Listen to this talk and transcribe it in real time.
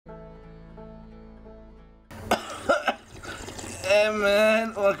Hey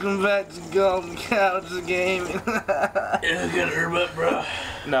man, welcome back to Golden Couch Gaming. Yeah, got a herb up, bro.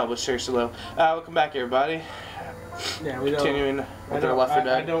 No, but seriously though, welcome back everybody. Yeah, we Continuing don't. with our Left 4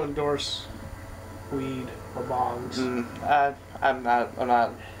 Dead. I don't endorse weed or bongs. I'm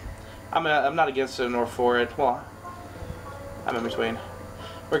not against it nor for it. Well, I'm in between.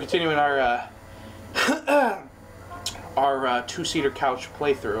 We're continuing our our two-seater couch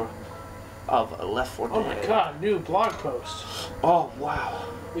playthrough of Left 4 Dead. Oh my god, new blog post. Oh wow.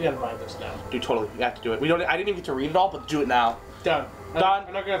 We gotta buy this now. Dude, totally. You have to do it. I didn't even get to read it all, but do it now. Done. Done.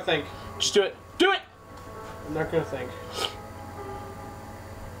 I'm not gonna think. Just do it. Do it! I'm not gonna think.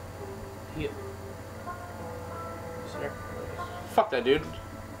 Yeah. Sir. Fuck that, dude.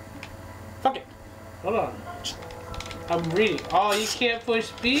 Fuck it. Hold on. I'm reading. Oh, you can't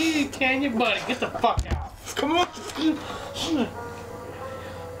push B, can you, buddy? Get the fuck out. Come on.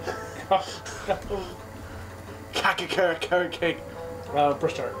 Carrot cake.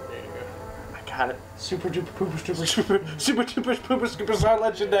 Press start. There you go. I got it. Super duper pooper super Super duper pooper super star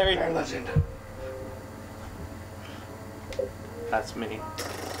legendary. legend. That's me.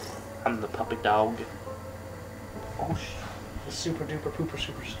 I'm the puppy dog. Oh shit. Super duper pooper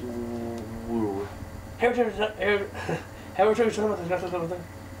super. Woo. Have you ever talked about the thing?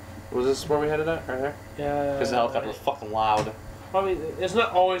 Was this where we headed at? Right there? Yeah. Because the helicopter was fucking loud. I mean, it's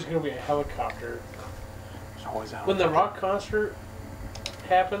not always going to be a helicopter. There's always a helicopter. When the rock concert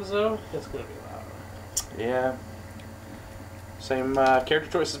happens, though, it's going to be loud. Yeah. Same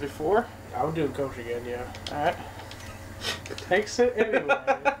character choices before? I would do a coach again, yeah. Alright. Takes it anyway. No.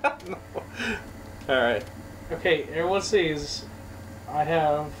 Alright. Okay, everyone sees I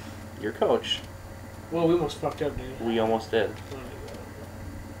have... Your coach. Well, we almost fucked up, dude. We almost did.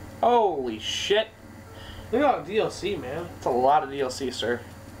 Holy shit. Look at all the DLC, man. That's a lot of DLC, sir.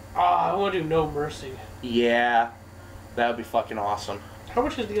 Ah, I want to do No Mercy. Yeah. That would be fucking awesome. How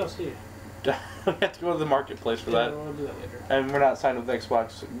much is DLC? We have to go to the marketplace for that. We'll do that later. And we're not signed with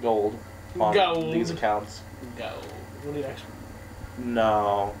Xbox Gold on these accounts. Go. We'll need extra.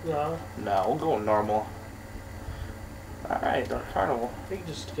 No. No. No, we'll go normal. Alright, Dark Carnival. We can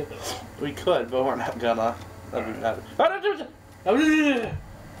just skip it. We could, but we're not gonna. That'd be bad.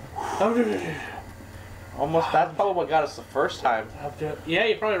 Almost, that's probably what got us the first time. Yeah,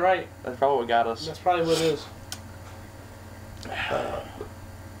 you're probably right. That's probably what got us. That's probably what it is.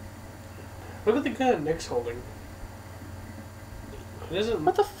 Look at the gun Nick's holding. It isn't.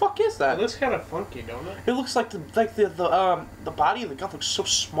 What the fuck is that? It looks kind of funky, don't it? It looks like the body of the gun looks so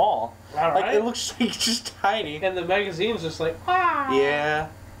small. All right. Like it looks like just tiny. And the magazine's just like Yeah.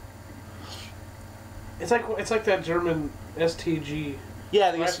 It's like that German STG.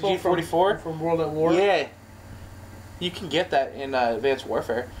 Yeah, the STG-44 from World at War. Yeah. You can get that in Advanced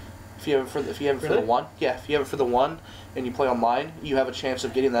Warfare. If you have it for the one, yeah. If you have it for the one, and you play online, you have a chance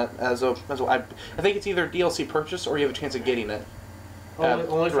of getting that I think it's either DLC purchase or you have a chance of getting it.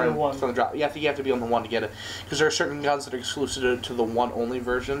 Only for the one. From the drop. Yeah, I think you have to be on the one to get it, because there are certain guns that are exclusive to the one only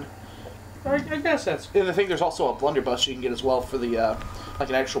version. I guess that's. And I think there's also a blunderbuss you can get as well for the like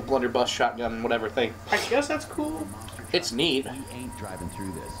an actual blunderbuss shotgun, whatever thing. I guess that's cool. It's neat. We ain't driving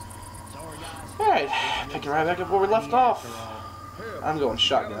through this. All right, pick it right back up where we left off. I'm going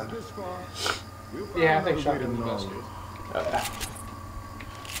shotgun. Yeah, I think shotgun's the best. Okay.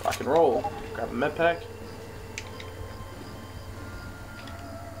 Rock and roll. Grab a med pack.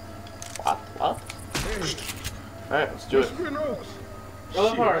 What? Alright, let's do it. I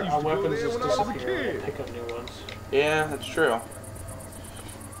love how our weapons just disappear and pick up new ones. Yeah, that's true.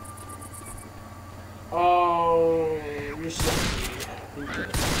 Oh, you're so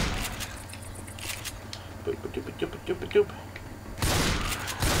Boop, boop, doop, doop, doop, doop.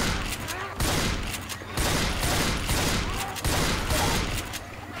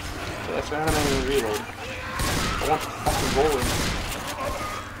 That's not how I'm reload. I want the fucking bowling.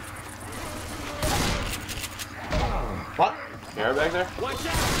 What? You back there?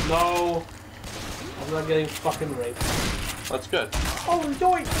 No. I'm not getting fucking raped. That's good. Oh,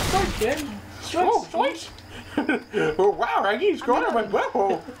 yoink! Yoink, man! Oh, yoink! Oh, wow, Raggy's growing up like,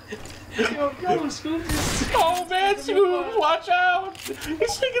 whoa! Yo, Scoops! Oh, man, Scoops, watch out! He's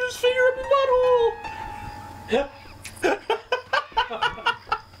sticking his finger in the butthole!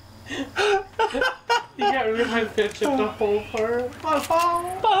 You got rid of my pitch at the whole part.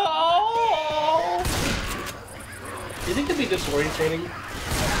 Oh! Do you think it'd be disorientating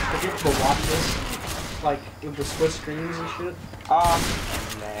if you could watch this, like, with the split screens and shit? Nah.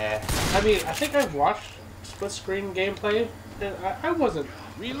 I mean, I think I've watched split screen gameplay, and I wasn't.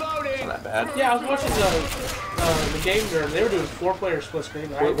 Reloading! Not that bad. Yeah, I was watching the game there, and they were doing 4-player split screen.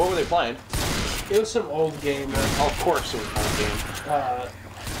 What were they playing? It was some old game. Oh, of course it was an old game.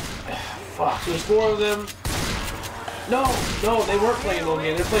 Fuck, there's 4 of them. No, they weren't playing old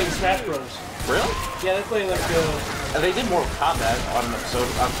game. They're playing Smash Bros. Really? Yeah, they're playing like And they did Mortal Kombat on an episode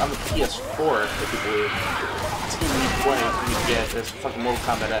on the PS4, if you believe. It's the only point you get is fucking Mortal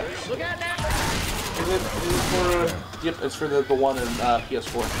Kombat X. Look out now! Is it for... Yep, it's for the one in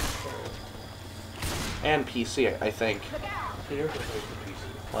PS4. And PC, I think.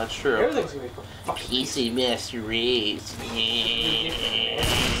 Well, that's true. Everything's gonna be for PC Master Race.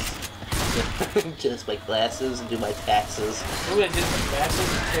 Just my glasses and do my taxes. I'm gonna do my glasses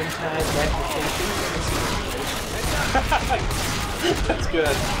at the same time, That's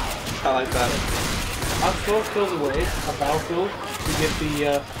good. I like that. I'm 12 kills away, a battlefield, to get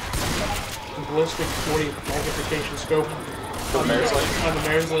the ballistic 40 magnification scope on the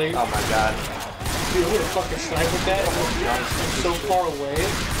mare's leg. Oh my god. Dude, I'm gonna fucking snipe with that. I'm so far away.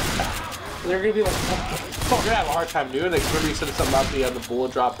 They're gonna be like, what the fuck? You're gonna have a hard time doing it. Remember you said something about the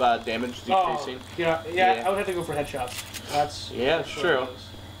bullet drop damage decreasing? Oh, yeah, I would have to go for headshots. That's true.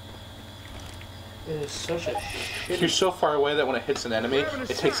 It is such a shit. You're so far away that when it hits an enemy,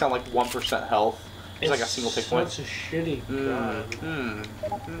 it takes down like 1% health. It's like a single take point. Such a shitty gun.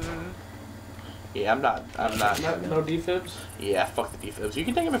 Yeah, I'm not. No defibs? Yeah, fuck the defibs. You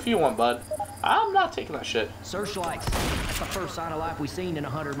can take them if you want, bud. I'm not taking that shit. Searchlights. That's the first sign of life we've seen in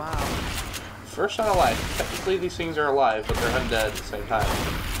 100 miles. First sign of life. Technically, these things are alive, but they're undead at the same time.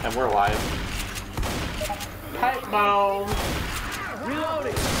 And we're alive. Pipe bomb.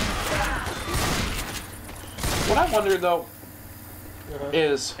 Reloading. What I wonder, though,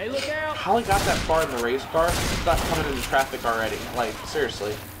 is Hey, look out. how he got that far in the race car without coming into traffic already. Like,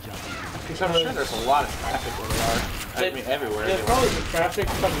 seriously. Because I'm sure there's a lot of traffic where they are. I mean, everywhere. Yeah, anyway. probably the traffic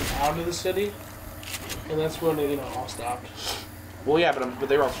coming out of the city, and that's when they, all stopped. Well, yeah, but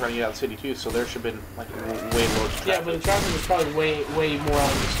they were also running out of the city too, so there should have been like way more traffic. Yeah, but the traffic was probably way more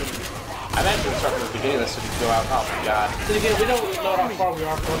out of the city. I imagine it's starting at the beginning of the city to go out. Oh my god. Then again, we don't know how far we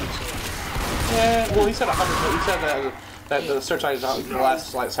are from the city. Yeah, well, he said 100. He said that the search light is the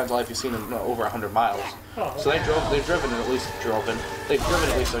last signs of life you've seen in over 100 miles. Oh, So they've driven at least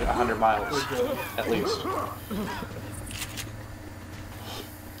like 100 miles at least.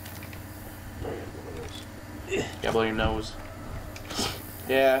 Yeah, blow your nose.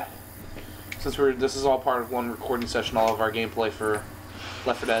 Yeah. Since this is all part of one recording session, all of our gameplay for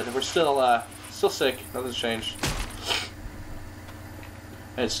Left 4 Dead, we're still sick. Nothing's changed,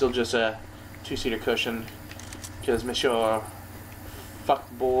 and it's still just a 2-seater cushion because Monsieur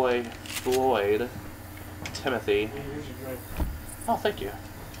Fuckboy Floyd Timothy. here's your drink. Oh, thank you.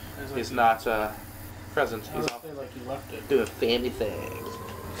 He's not present. He's off Like you left it. doing family things.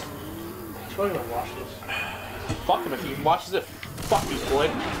 He's probably gonna wash this. Fuck him if he watches it. Fuck you,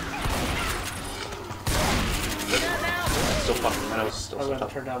 Floyd. Still fucking. My nose is still I'm so gonna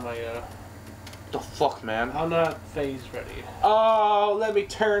tough. turn down my. The fuck, man. I'm not phase ready. Oh, let me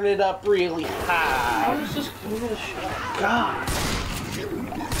turn it up really I high. was just giving it a shot. God.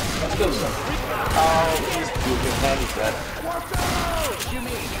 Let's go, son. Oh, he's puking. And he's dead.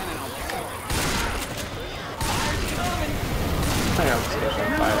 I got the station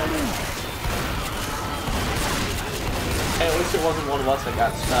on fire. Hey, at least it wasn't one of us that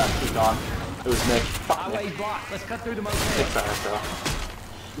got puked on. It was Nick. Fuck Nick. Highway's blocked. Let's cut through the motel. Nick's alright, though.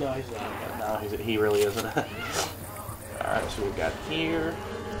 No, he's not. No, he really isn't. Alright, so we got here.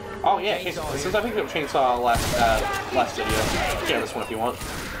 Oh yeah, since I picked up Chainsaw last video, yeah, this one if you want.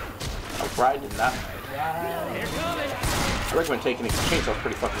 I'm riding that. I recommend taking it because Chainsaw's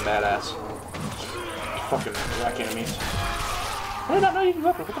pretty fucking badass. Fucking whack enemies. I did not know you can go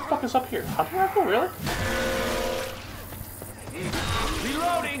up here. What the fuck is up here? Hunting rifle, really?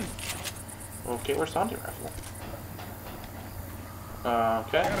 Reloading. Okay, where's the hunting rifle?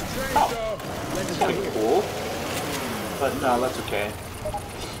 Okay. Oh, that's kind of cool. But no, that's okay.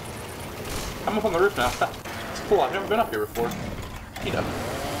 I'm up on the roof now. It's cool. I've never been up here before. Heat up.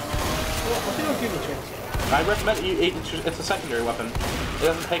 Well, I think I'll give it a chance. I recommend it's a secondary weapon. It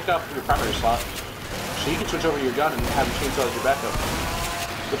doesn't take up your primary slot. So you can switch over your gun and have the chainsaw as your backup.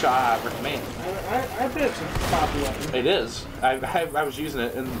 Which I recommend. I bet it's a top weapon. It is. I was using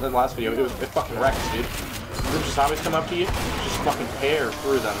it in the last video. It fucking wrecks, dude. Groups of zombies come up to you, just fucking tear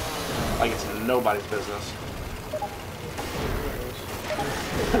through them like it's nobody's business.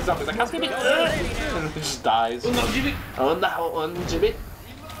 Zombies like, how's it going? And it just dies. Oh no, Jimmy! Oh no, Jimmy!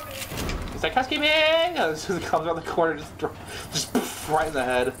 It's like, housekeeping! And it just comes out the corner, just poof, right in the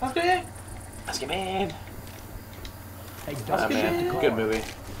head. Housekeeping! Housekeeping! Hey, Oh man, good movie.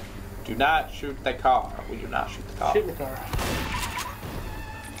 Do not shoot that car. We do not shoot the car. Shoot the car.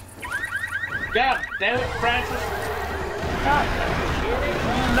 God damn it, Francis. God.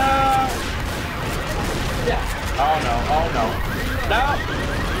 No. Yeah. Oh no, oh no. No!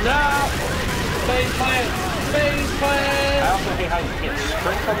 No! Phase plan! Phase plan! I also hate how you can't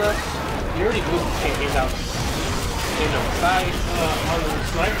sprint on this. You already moved. Can't aim down. Aim outside. On the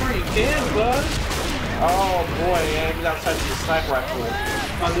sniper, you can, bud. Oh boy, yeah, get outside with the sniper rifle.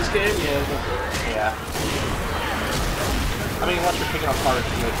 On this game, yeah. Yeah. I mean, unless you're picking up targets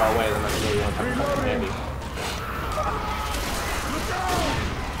from really far away, then that's really the only time it comes in handy.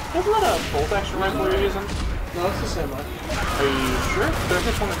 Isn't that a bolt action rifle you're using? No, it's the same one. Are you sure? There's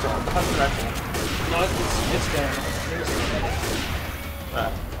this one that's on the hunting rifle. No, it's down.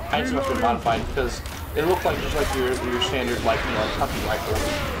 I just must have been modified because it looked like just like your standard like hunting rifle.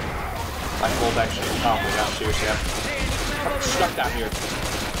 Like bolt action. Oh my god, seriously, I'm stuck down here.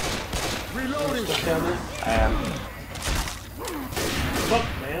 Reloading. Stuck down there? I am. Fuck,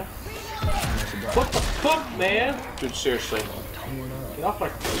 man. What the fuck, man? Dude, seriously. Get off my...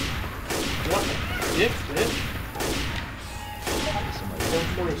 Get off my dick, bitch.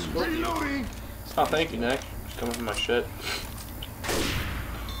 Reloading. Oh, thank you, Nick. Just coming from my shit.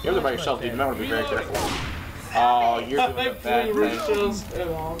 You're there by yourself, dude. You might want to be very careful. Oh, you're doing the bad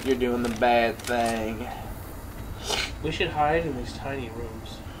thing. You're doing the bad thing. We should hide in these tiny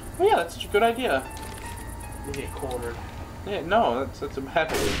rooms. Oh, yeah, that's such a good idea. We get cornered. Yeah, no, that's a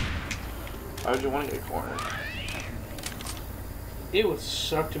bad idea. Why would you want to get cornered? It would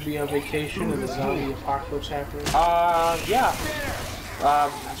suck to be on vacation and the zombie apocalypse happening. Yeah.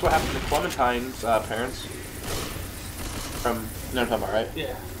 That's what happened to Clementine's parents. From, you know what I'm talking about, right?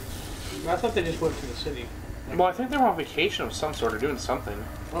 Yeah. I thought they just went to the city. Well, I think they were on vacation of some sort or doing something.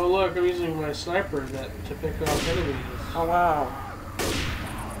 Oh look, I'm using my sniper to pick off enemies. Oh wow.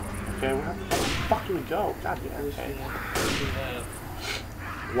 Okay, where the fuck do we go? God damn. Okay.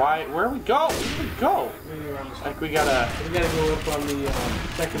 Why? Where do we go? Where do we go? Like we gotta go up on the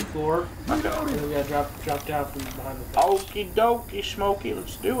second floor. Okay. And then we gotta drop down from behind the fence. Okie dokie, Smokey,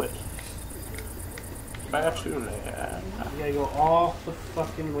 let's do it. Ep.2, man. You gotta go all the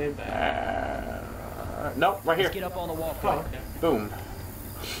fucking way back. Nope, right here. Let's get up on the wall. Oh, okay. Boom.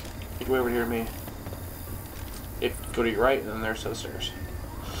 Get way over here to me. Go to your right, and then there's the stairs.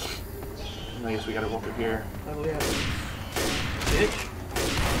 I guess we gotta go up here. Oh, yeah. Bitch.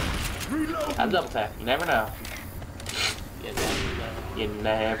 I'll double tap. You never know. You never know. You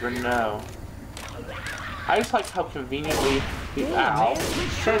never know. I just like how conveniently. Ow.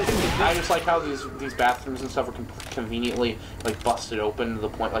 I just like how these bathrooms and stuff are conveniently like busted open to the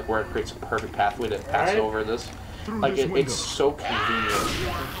point like where it creates a perfect pathway to pass over this. Like it's so convenient.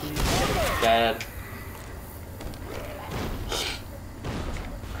 Dad.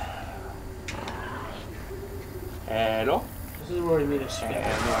 Hello. This is where we meet a spin.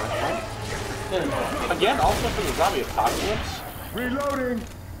 Again, also for the zombie apocalypse. Reloading.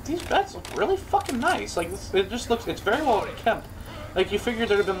 These beds look really fucking nice. Like it just looks. It's very well kept. Like you figured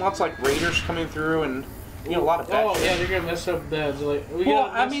there'd have been lots of like raiders coming through and a lot of bad shit. Yeah, they're gonna mess up beds. Like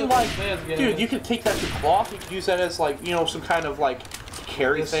I mean, like, dude, you could take that to cloth. You could use that as like some kind of like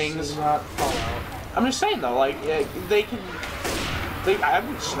carry things. This is not Fallout. I'm just saying though, like they can. I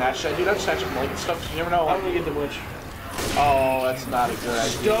would snatch that, dude. I'd snatch up and stuff. You never know. I'm gonna get the witch. Oh, that's not a good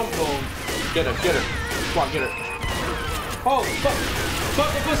idea. Stump bone. Get her, get her. Come on, get her. Oh, fuck. Fuck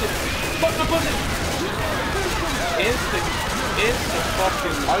the pussy. Fuck the pussy. Instant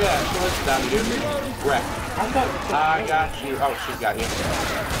fucking. Oh yeah, she lets down, dude. Wreck. I got you. Oh, she's got you.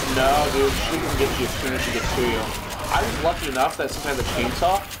 No, dude, she can get you as soon as she gets to you. I was lucky enough that since I had the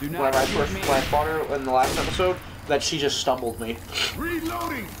chainsaw, whenever I first fought her in the last episode, that she just stumbled me.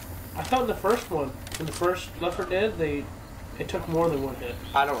 Reloading. I thought in the first one, in the first Left 4 Dead, it took more than one hit.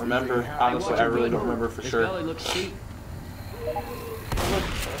 I don't remember. Honestly, I really don't remember for sure. Belly looks cheap.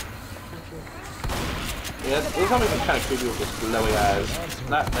 Yeah, those zombies are kind of creepy with those glowy eyes.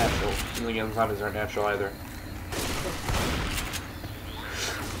 Not natural. And again, zombies aren't natural either.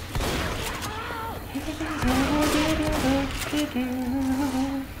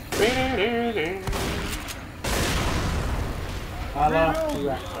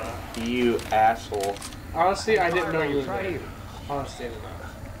 You asshole. Honestly, I didn't know you were there. Honestly, I did not.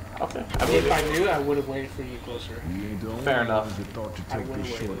 Okay. If I knew, I would have waited for you closer. Fair enough.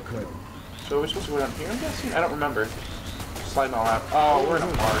 So we're supposed to go down here, I'm guessing? I don't remember. Slide all out. Oh, we're in a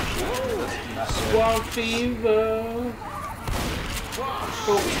marsh. Swamp Fever.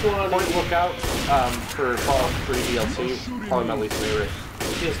 Point lookout for Fallout 3 DLC. Probably my least favorite.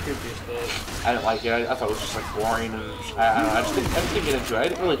 It's creepy as fuck. I didn't like it. I thought it was just like boring, and I don't know. I just didn't get into it. I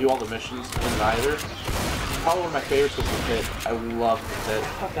didn't really do all the missions in it either. Probably one of my favorites was the pit. I love the pit. I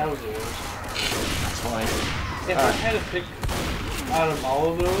thought that was the worst. That's funny. If I had to pick out of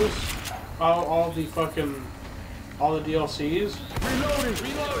all of those, all the DLCs,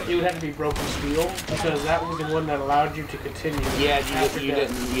 it would have to be Broken Steel, because that was the one that allowed you to continue. Yeah, you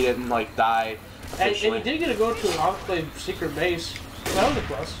didn't like die. And you did get to go to an enclave secret base. That was a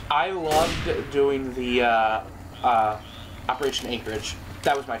plus. I loved doing the Operation Anchorage.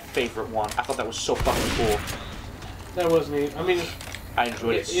 That was my favorite one. I thought that was so fucking cool. That was neat. I mean, I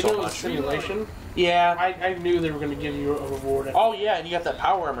enjoyed it so it was much. a simulation. Yeah. I knew they were going to give you a reward. Oh yeah, and you got that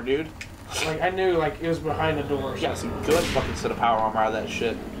power armor, dude. Like, I knew, like, it was behind the door. You got some good fucking set of power armor out of that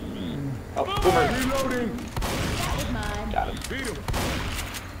shit. Oh, boomer. Reloading. Got him.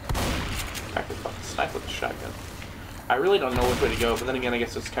 I could fucking snipe with the shotgun. I really don't know which way to go, but then again, I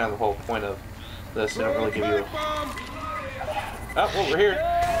guess that's kind of the whole point of this. They don't really give you... Oh, well, we're here.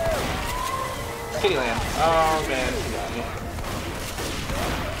 Kittyland. Oh, man. You got me.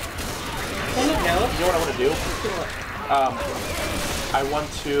 You know what I want to do? I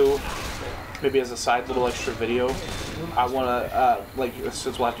want to, maybe as a side little extra video, I want to, like,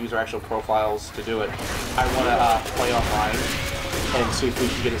 since we'll have to use our actual profiles to do it, I want to play online and see if we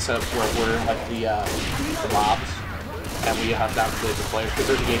can get it set up to where we're like the mobs, and we have down to the players, because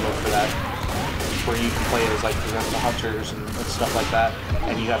there's a game mode for that, where you can play as like the hunters and stuff like that,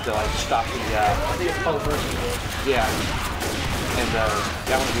 and you have to like stop the, I think it's called versus mode. yeah, and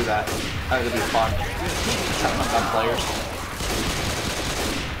yeah, I want to do that. I think it'd be fun. Trying to hunt down players.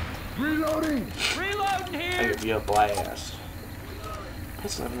 Reloading. Reloading I here. think it'd be a blast.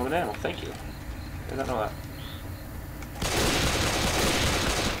 Pistol and woman animal, thank you. Did not know that.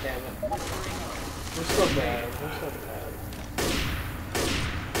 Damn it. We're so bad. We're so bad.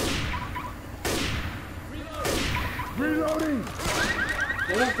 Reloading.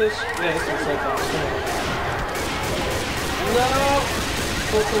 Isn't this? Yeah, this looks like that. No!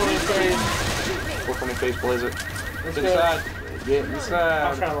 Full 20 face. Full 20 face, blaze it. Let's Get go. inside. Get I'm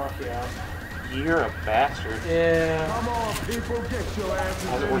inside. trying to lock you out. You're a bastard. Yeah. Come on, people, get your asses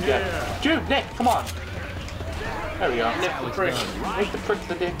How's it in work here. out? Dude, Nick, come on. There we go. Nick the prick. Nick the prick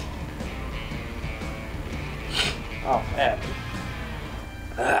the dick. Oh, man.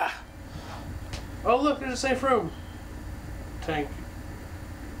 Ah. Oh, look, there's a safe room. Tank.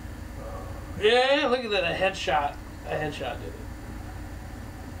 Yeah, look at that. A headshot. A headshot did it.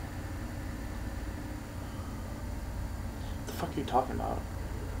 What the fuck are you talking about?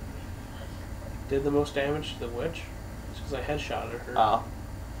 Did the most damage to the witch? It's because I headshotted her. I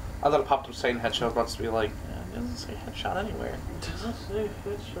thought it popped up saying headshot. I was about to be like, yeah, it doesn't say headshot anywhere. Does it say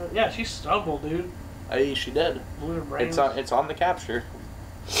headshot? Yeah, she stumbled, dude. Hey, she did. Blew her brains. It's on the capture.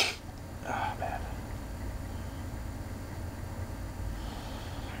 Ah, man.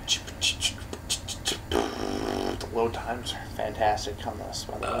 The load times are fantastic on this,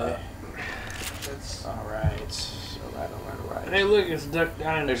 by the way. That's... Alright. Alright. Hey, look, it's Duck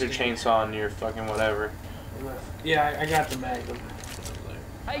Dynasty. There's your chainsaw and your fucking whatever. Yeah, I got the Magnum.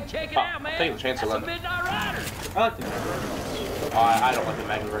 Hey, check it Oh, out, man. I'll take the chance of That's a letting- Midnight Rider. I like the Magnum. Oh, I don't like the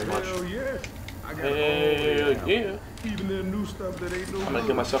Magnum very much. Hell yeah. I got Hell yeah. even the new stuff that ain't no I'm gonna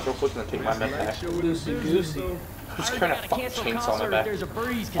kill myself real quick and then take my med back. Loosey goosey. I'm just You carrying a gotta fucking cancel chainsaw on concert my if back. there's a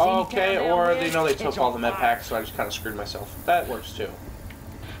breeze, 'cause any Okay, countdown or there, they know they it's took all the on med fire. packs, so I just kind of screwed myself. That works too.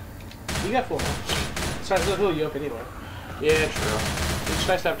 You got 4 more. Besides, they'll heal you up anyway. Yeah, true. It's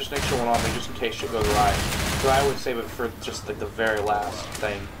nice to have just an extra one on me just in case shit goes awry. So I would save it for just like the very last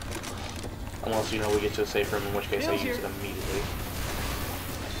thing. Unless, you know, we get to a safe room, in which case I use it immediately.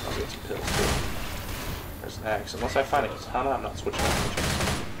 I'll get some pills too. There's an axe. Unless I find a katana, I'm not switching out to the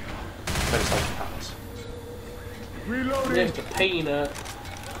chainsaw. I just like katanas. Reloading. Mr. Peanut.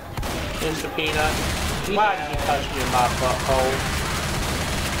 Mr. Peanut, why did you touch me in my butthole?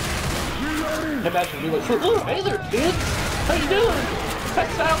 Imagine you like, oh, hey there, kids. How you doing? That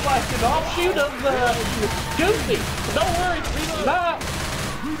sounds like an offshoot of Goofy. But don't worry, it's not.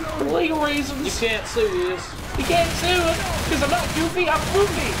 For legal reasons. You can't sue this. You can't sue us because I'm not Goofy. I'm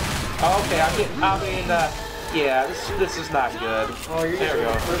Goofy. Okay, yeah, this is not good. Oh, you're There we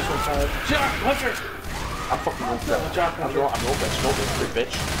go. personal card. Jock Hunter! I'm fucking going for that. Jock I'm Hunter. going for that smoke this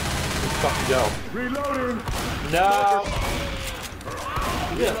bitch. Let's fucking go. Reloading. No.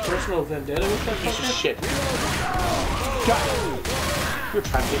 You got a personal vendetta with that Piece of fucker? shit. God. You were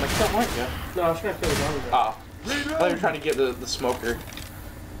trying to get my kill, weren't you? No, I was trying to kill the zombie guy. Oh. I thought you were trying to get the smoker.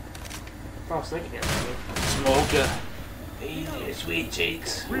 I was thinking here. Smoker. Hey there, sweet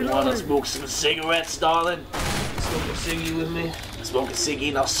cheeks. You wanna smoke some cigarettes, darling? Smoke a ciggy with me. Smoke a ciggy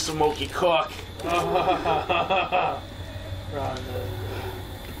and I'll smoke your cock. Run,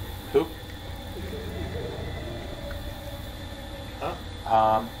 Who?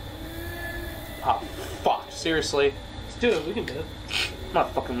 Oh, fuck. Seriously? Let's do it. We can do it. I'm gonna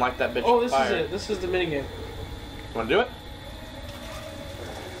fucking light that bitch Oh, on this fire. is it. This is the minigame. You wanna do it?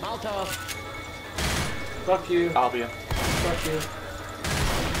 Molotov. Fuck you. I'll be in. Fuck you.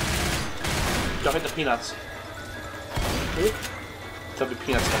 Don't hit the peanuts. Oop. There'll be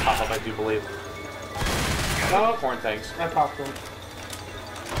peanuts that pop up, I do believe. Oh, Corn things. I popped one.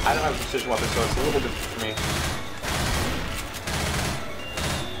 I don't have a precision weapon, so it's a little different for me.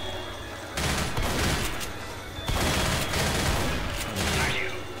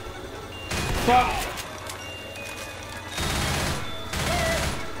 Fuck.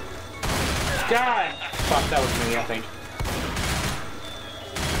 God. Fuck, that was me, I think.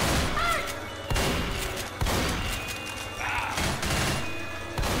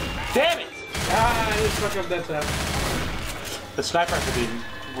 Damn it! Ah, I just fucked up that time. The sniper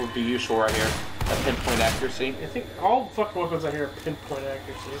would be useful right here. That pinpoint accuracy. I think all fucking weapons I hear are pinpoint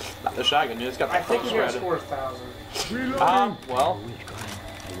accuracy. Not the shotgun, dude. It's got I that think front we're gonna spread. score 1,000. Well.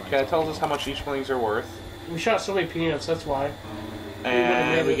 Okay, that tells us how much each things are worth. We shot so many peanuts, that's why.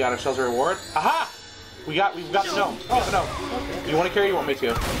 And we got ourselves a reward. Aha! We've got no. Oh no. You want to carry? You want me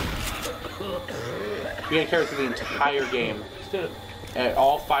to? We gotta carry through the entire game. Let's do it.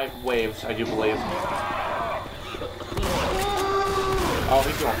 All 5 waves, I do believe. Oh,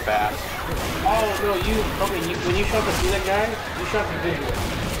 he's going fast. Oh no, when you shot the peanut guy, you shot the visual.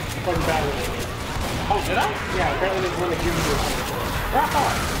 Fucking bad with it. Oh, did I? Yeah, apparently there's one that gives you Rock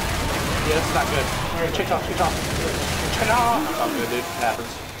on! Yeah, this is not good. Check off. Check off. That's not good, dude. It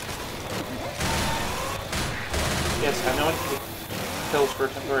happens. Yes, I know it kills for a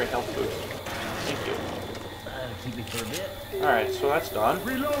temporary health boost. Thank you. Keep it for a bit. Alright, so that's done.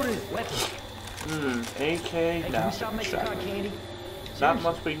 Reloading. Weapons. AK, Hey, can now we stop making cotton shotgun. candy? Not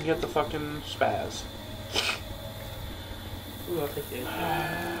much we can get the fucking spaz. Ooh, I'll take it.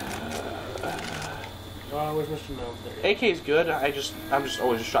 Oh, where's Mr. Gnome? There. AK is good. I'm just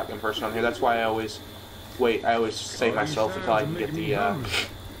always a shotgun person on here. That's why I always wait. I always save myself until I can get the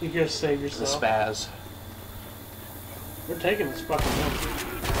You just save yourself. spaz. We're taking this fucking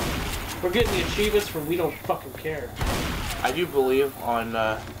one. We're getting the achievements for we don't fucking care. I do believe on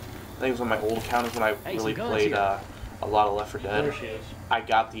I think it was on my old account is when I really played a lot of Left 4 There Dead. she is. I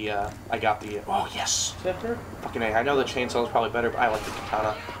got the oh yes. Is that her? Fucking A. I know the chainsaw is probably better, but I like the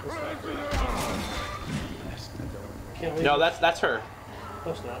katana. Can't wait. No, that's her.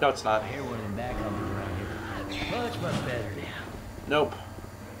 No, it's not. No, it's not. I hear one of them back up around here. Much better now. Nope.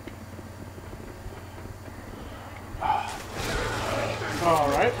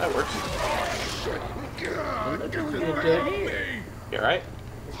 Alright. That works. Okay. You alright?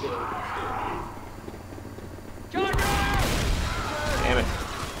 Damn it.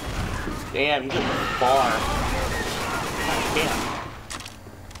 Damn, he's just far. Damn.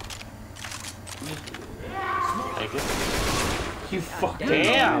 Thank you. You fucking.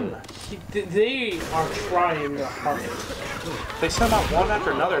 Damn! They are trying their hardest. They send out one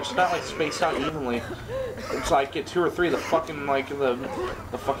after another. It's not like spaced out evenly. It's like get 2 or 3 of the fucking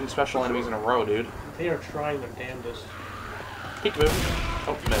the fucking special enemies in a row, dude. They are trying their damnedest. Peekaboo.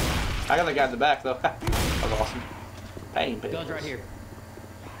 Oh, missed. I got the guy in the back though. That was awesome. Pain pills. Guns right here.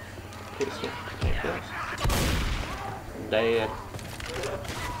 Pistol. Pain pills. I'm dead.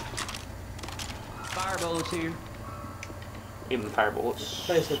 Fire bullets here. Even fire bullets.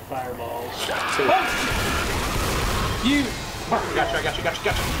 They said fireballs. Two. You! Gotcha, I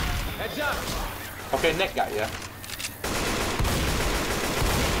gotcha. Heads up. Okay, Nick got ya.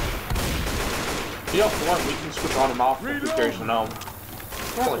 You know, for one, we can switch on and off if we carry some gnome.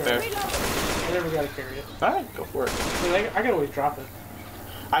 It's only fair. I never gotta carry it. Alright, go for it. I can always drop it.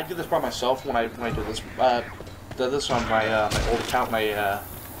 I did this by myself when I did this. Did this on my my old account. My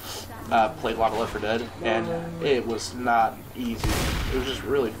played a lot of Left 4 Dead, and it was not easy. It was just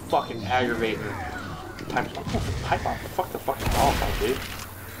really fucking aggravating. Times pipe off. Fuck the fucking Molotov, dude.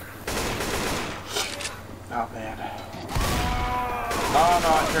 Oh man. Oh no,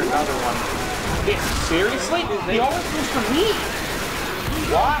 I heard another one. Yeah, seriously? They always goes for me.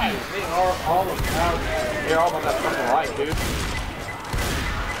 Why? They are all about that. They're all about that fucking life, dude.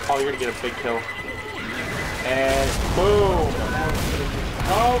 Oh, you're gonna get a big kill. And boom!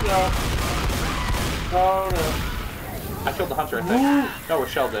 Oh no. Oh no. I killed the hunter, I think. No,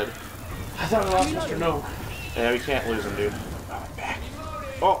 Rochelle did. I thought I lost Mr. No. Yeah, we can't lose him, dude. Oh, I'm back.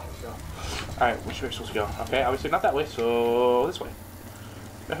 Oh! Alright, which way are we supposed to go? Okay, obviously not that way, so this way.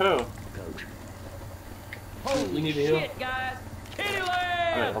 Yahoo! We need to heal. Shit, guys.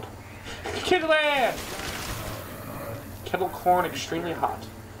 I'm healed. Kittyland! Kettle corn extremely hot.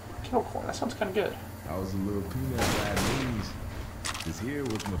 Kettle corn, that sounds kind of good. I was a little peanut by knees. This here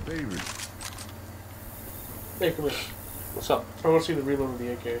was my favorite. Hey, come here. What's up? I want to see the reload of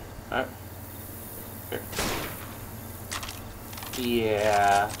the AK. Alright. Here.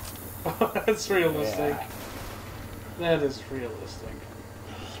 Yeah. That's realistic. Yeah. That is realistic.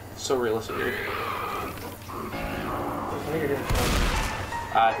 So realistic, dude. I think you're gonna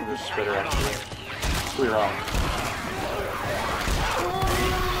I think there's a spitter actually. We were wrong.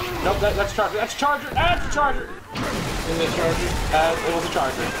 Nope, that's Charger. That's Charger! That's a Charger! Is it Charger? It was a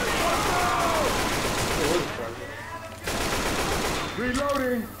Charger. It was a Charger.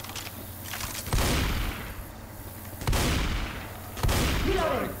 Reloading.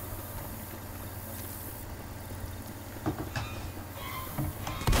 Reloading.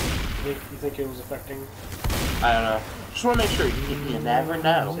 You think it was affecting? I don't know. Just want to make sure. You never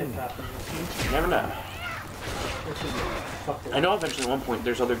know. Same pattern. You never know. Fuck it. I know eventually at one point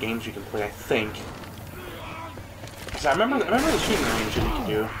there's other games you can play, I think. Cause I remember the shooting range that you could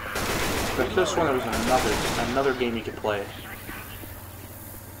do. But I could have sworn there was another game you could play.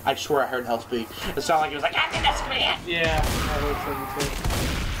 I swear I heard Hell speak. It sounded like it was like, that's command! Yeah, I heard something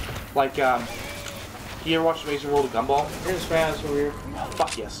too. Like, you ever watch Amazing World of Gumball? It was fast, weird.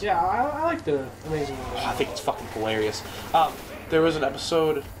 Fuck yes. Yeah, I like the Amazing World. I think it's fucking hilarious. There was an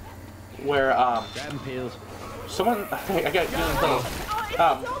episode where, Grabbing pills. someone, I got pills.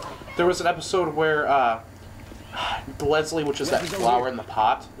 There was an episode where, Leslie, which is that flower in the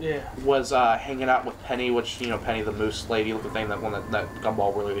pot, Yeah. was hanging out with Penny, which, you know, Penny the moose lady, the thing, that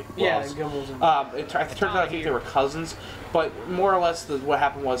Gumball really Yeah, was. Gumball's in It turns out I think they were cousins, but more or less what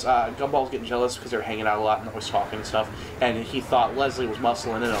happened was Gumball was getting jealous because they were hanging out a lot and always talking and stuff, and he thought Leslie was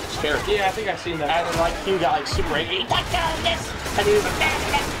muscling in on his character. Yeah, I think I've seen that. And then, like, he got, like, super angry, he's like, this! And he was like,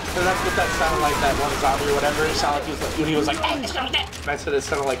 and that's what that sounded like, that one zombie or whatever. It sounded like he was like, when he was like, and I said it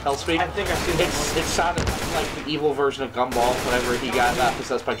sounded like Hellspeak. I think I've seen that one. It sounded like the evil version of Gumball whenever he got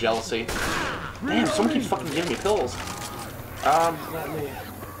possessed by jealousy. Damn, someone keeps fucking giving me pills. Not me.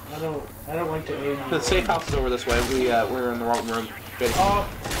 I don't like to aid you. The safe house is over this way. We're in the wrong room. Good. Oh,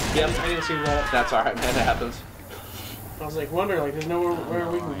 Yep. I didn't see that. That's alright, man. It happens. I was like, wondering, like, there's nowhere where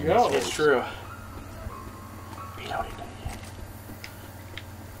we can go. It's true. Reloading.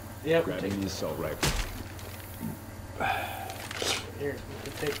 Yep. Grabbing the assault rifle. Here,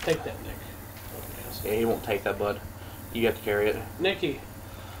 take that, Nick. Yeah, he won't take that, bud. You have to carry it. Nick, It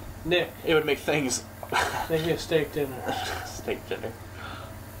would make things... make me a steak dinner. Steak dinner.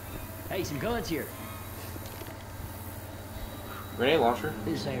 Hey, some guns here. Grenade launcher.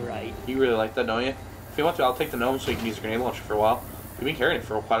 This ain't right. You really like that, don't you? If you want to, I'll take the gnome so you can use the grenade launcher for a while. You've been carrying it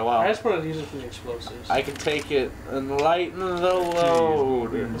for quite a while. I just wanted to use it for the explosives. I can take it and lighten the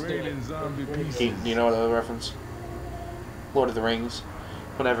load. Raining zombie pieces. You know the reference? Lord of the Rings.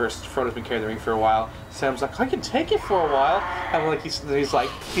 Whenever Frodo's been carrying the ring for a while, Sam's like, I can take it for a while. And like he's like,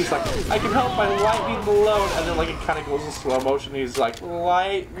 I can help by lightening the load. And then like it kind of goes in slow motion. He's like,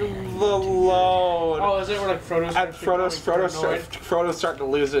 lighten the load. Oh, is it where like Frodo's? And Frodo's starting to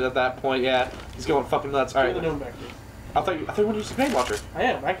lose it at that point. Yeah, he's going fucking nuts. All right. Throw the gnome back there. I thought you wanted to use the grenade launcher. I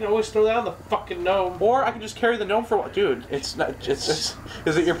am. I can always throw that on the fucking gnome. Or I can just carry the gnome for a while. Dude, it's not. Is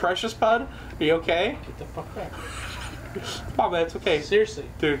it your precious bud? Are you okay? Get the fuck back. Come on, man. It's okay. Seriously.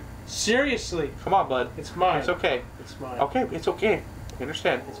 Dude, Seriously. come on, bud. It's mine. It's okay. It's mine. Okay, it's okay. I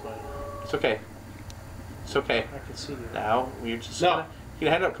understand. It's mine. It's okay. It's okay. I can see you. Now, you're just... No. You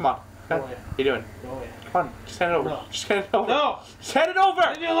hand it up. Come on. Go What away. you doing? Go away. Come on. Just hand it over. No. Just hand it over. No. Just hand it over.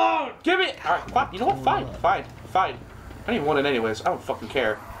 Leave me alone. Give me... Alright, fine. You know what? Fine. Fine. Fine. I don't even want it anyways. I don't fucking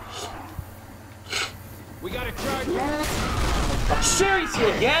care. We got a charge. Seriously,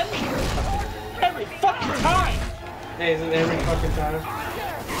 again? Every fucking time! Hey, is it every fucking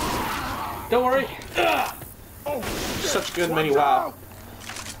time? Don't worry. Ugh. Such good mini WoW.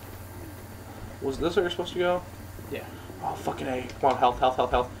 Was this where you're supposed to go? Yeah. Oh, fucking A. Come on,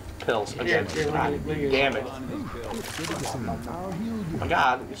 health. Pills. Again. Here, God look at damn it. I'll heal you. Oh my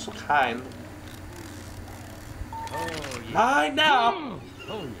god, you're so kind. Mine now!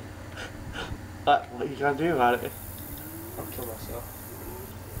 What are you gonna do about it? I'll kill myself.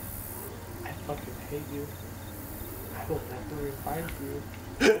 I fucking hate you. I don't have to revive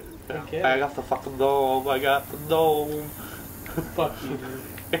you. Okay. I got the fucking dome. I got the dome. Fuck you,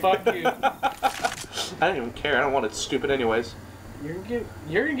 dude. Fuck you. I don't even care. I don't want it stupid anyways. You're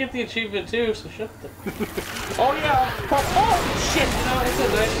gonna get the achievement too, so shut the. Oh yeah! Oh shit! No, it's a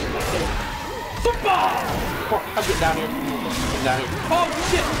nice. Football! Oh, I'm getting down here. I'm down here. Oh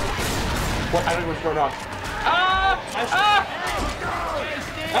shit! What? I don't know what's going on. Ah! Ah!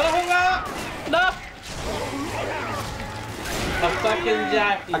 Hello, No! a fucking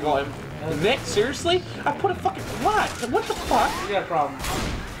jockey. I got him. Nick, seriously? I put a fucking what? What the fuck? You got a problem.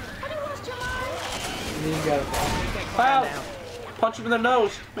 You got a problem. Cloud! Punch him in the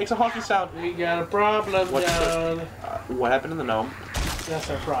nose. Makes a honky sound. We got a problem, John. What happened in the gnome? That's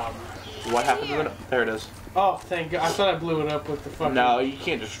our problem. What happened to the gnome? There it is. Oh, thank God. I thought I blew it up with the fucking... No, you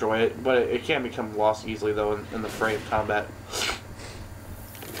can't destroy it, but it can become lost easily, though, in the fray of combat.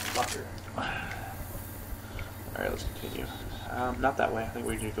 Fucker. Alright, let's continue. Not that way. I think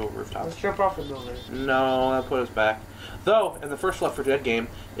we need to go rooftop. Let's jump off the building. No, that put us back. Though, in the first Left 4 Dead game,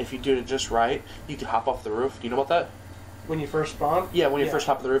 if you did it just right, you could hop off the roof. Do you know about that? When you first spawn? Yeah, when you first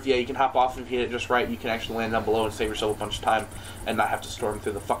hop on the roof, yeah, you can hop off, and if you hit it just right, you can actually land down below and save yourself a bunch of time and not have to storm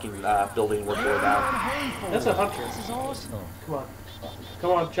through the fucking building we're going down. That's a hunter. This is awesome. Come on.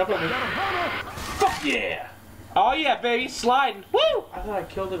 Come on, jump at me. Fuck yeah! Oh yeah, baby, sliding. Woo! I thought I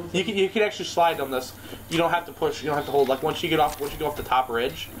killed it with You can actually slide on this. You don't have to push. You don't have to hold. Like once you go off the top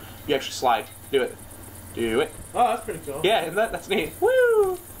ridge, you actually slide. Do it. Do it. Oh, that's pretty cool. Yeah, and that's neat.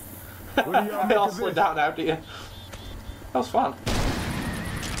 Woo! What do y'all They all make of slid this? down after you. That was fun.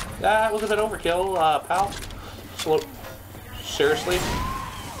 That was a bit overkill, pal. Slow. Seriously?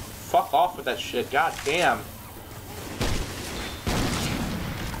 Fuck off with that shit. God damn.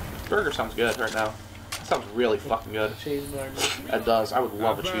 Burger sounds good right now. That sounds really fucking good. Cheeseburger. It does. I would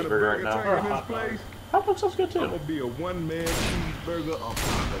love a cheeseburger right now. In this place, Hot dog sounds good I'm too. gonna be a one-man cheeseburger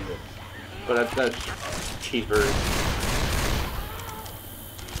apocalypse. But that cheeseburger.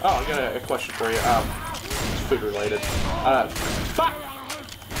 Oh, I got a question for you. It's food related. Fuck!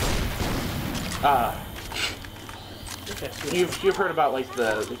 You've heard about like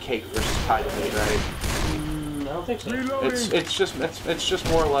the cake versus pie debate, right? I don't think so. It's just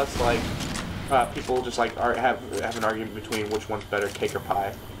more or less like people just like have an argument between which one's better, cake or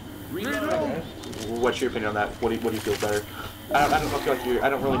pie. Okay. What's your opinion on that? What do you feel better? I don't feel like I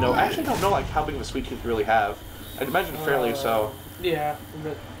don't really know. I actually don't know like how big of a sweet tooth you really have. I'd imagine fairly so. Yeah,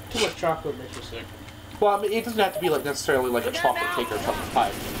 but too much chocolate makes you sick. Well, I mean, it doesn't have to be like necessarily like a chocolate cake or a chocolate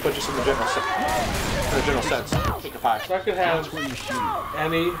pie, but just in the general sense, cake or pie. So I could have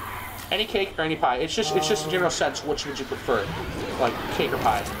Any cake or any pie. It's just in general sense. Which would you prefer, like cake or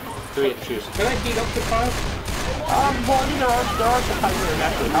pie? Do we have to choose? Can I heat up the pie? Well, I mean, there are some pies that are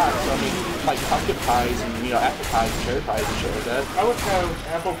naturally hot. So I mean, like pumpkin pies and apple pies and cherry pies and shit like that. I would have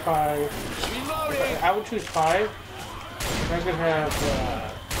apple pie. I would choose pie. I could have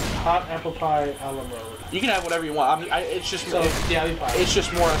hot apple pie a la mode. You can have whatever you want. I mean, it's just So yeah, pie. it's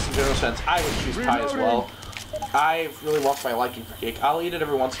just more or less in general sense. I would choose pie as well. I've really lost my liking for cake. I'll eat it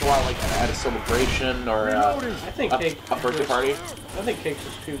every once in a while, like at a celebration or I think cake. a birthday party. I think cake's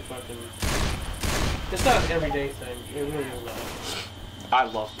just too fucking. It's not an everyday thing. It really is not. I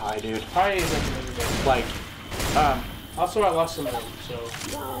love pie, dude. Pie is like an everyday thing. Like, Also, I lost some room, so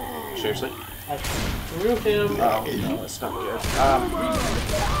seriously? I threw him. Oh, no, that's not good.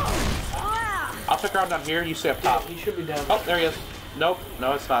 I'll check around down here. You stay up top. He should be down. Oh, there he is. Nope,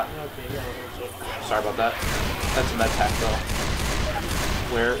 no, it's not. Okay, yeah, so. Sorry about that. That's a med pack, though.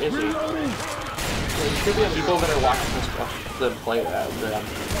 Where is he? People that are watching this,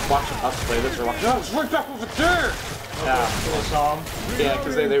 watching us play this are like, no, it's right back over there! Yeah, yeah,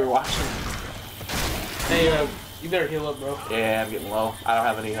 because they were watching. Hey, you better heal up, bro. Yeah, I'm getting low. I don't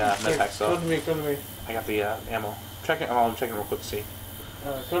have any med packs, though. Come to me, come to me. I got the ammo. I'm checking real quick to see.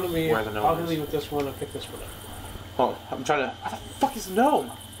 Come to me. Where the gnome I'll is. heal you with this one and pick this one up. Oh, I'm trying to. Where the fuck is the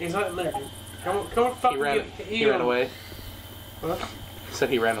gnome? He's not in there, dude. Come on, fucking He ran away. Huh? He said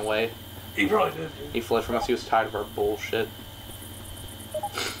he ran away. He probably did, dude. He fled from us. He was tired of our bullshit. I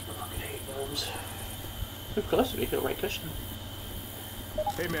fucking hate gnomes. Move closer. You feel right cushion.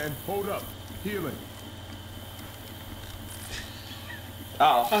 Hey man, hold up. Healing.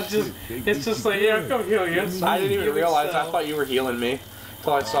 Oh. It's just like, yeah, come heal you. I didn't even realize. I thought you were healing me.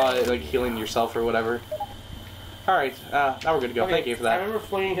 Until I saw it, like, healing yourself or whatever. Alright, now we're good to go. Okay, Thank you for I that. remember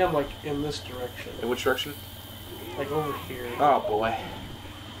flinging him, like, in this direction. In which direction? Like, over here. Oh, boy.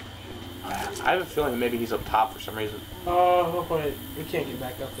 I have a feeling maybe he's up top for some reason. Oh, wait. We can't get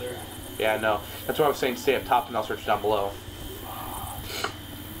back up there. Yeah, no. That's why I was saying stay up top and I'll search down below.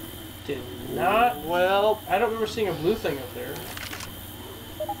 Did not. Well, I don't remember seeing a blue thing up there.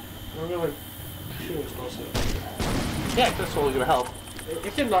 I'm gonna, like, shoot him close to it. yeah, that's totally gonna help.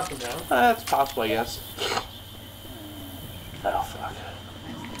 It can knock him down. That's possible, I guess. Oh, fuck.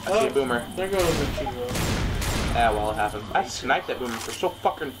 I see a boomer. There goes the Chico. Ah, well, it happened. I sniped that boomer for so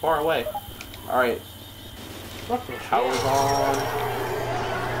fucking far away. Alright. Fuck this. Power's on.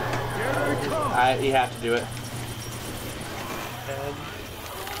 You have to do it. And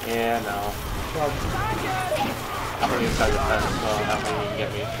Yeah, no. I'm gonna inside the fence, so I don't think he can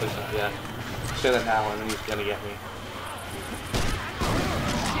get me. Please don't do that. Say that now, and then he's gonna get me.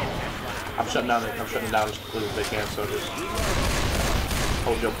 I'm shutting down as quickly as they can, so just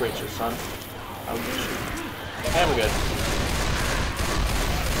hold your britches, son. I'll get you. And we're good.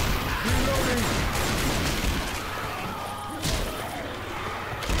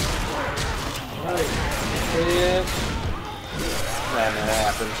 Alright. Yes. Man, that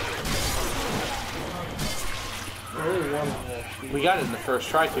happens. I really wanted that. We got it in the first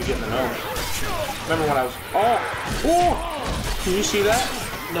try to get in the gnome. Remember when I was... Oh! Can you see that?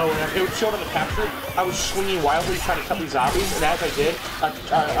 No, it showed on the capture. I was swinging wildly trying to cut these zombies, and as I did, a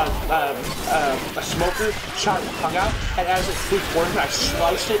smoker shot the tongue out, and as it flew towards me, I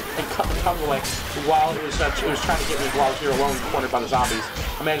sliced it and cut the tongue away while it was trying to get me while I was here alone, cornered by the zombies.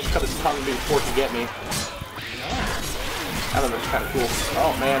 I managed to cut his tongue before it could get me. I thought that was kind of cool.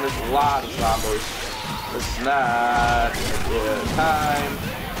 Oh man, there's a lot of zombies. This is not a good time.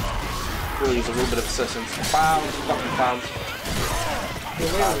 Really needs a little bit of assistance. Clowns, fucking clowns.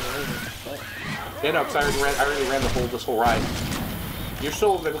 Yeah, no, because I already ran this whole ride. You're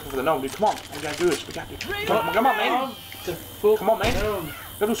still looking for the gnome, dude. Come on, we gotta do this. We gotta do this. Come on, man. Come on, man.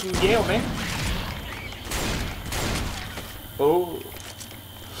 Gotta do some Yale, man. Oh,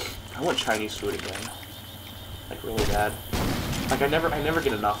 I want Chinese food again. Like really bad. Like I never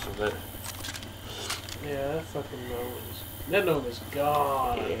get enough of it. Yeah, that fucking gnome is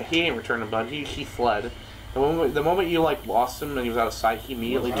gone. Yeah, he ain't returning, bud. He fled. The moment you like lost him and he was out of sight, he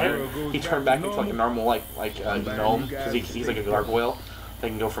immediately turned back into like a normal like gnome because he's like a gargoyle. They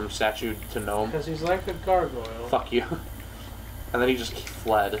can go from statue to gnome. Because he's like a gargoyle. Fuck you. And then he just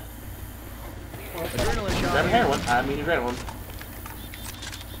fled. Adrenaline shot. Grab a heroin. I mean adrenaline.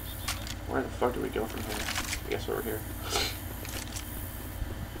 Where the fuck do we go from here? I guess over here.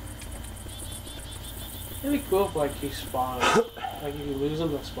 It'd be cool if like he spawns. Like if you lose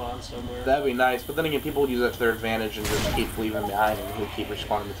him, they'll spawn somewhere. That'd be nice, but then again, people would use that to their advantage and just keep leaving behind and he'll keep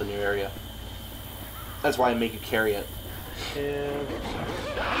respawning with the new area. That's why I make you carry it. Yeah.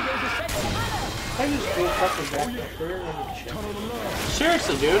 I just go fucking back up there and check.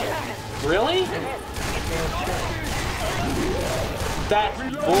 Seriously, dude? Really? That's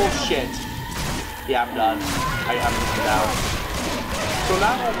bullshit. Yeah, I'm done. I'm down. So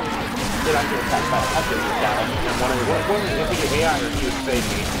not only did I get attacked by a hunter down, and one of the I think an AI or he was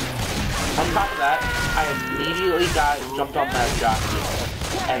saving me. On top of that, I immediately jumped on that jockey,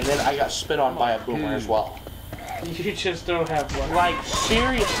 and then I got spit on by a boomer as well. You just don't have one. Like,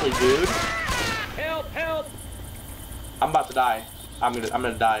 seriously, dude. Help! Help! I'm about to die. I'm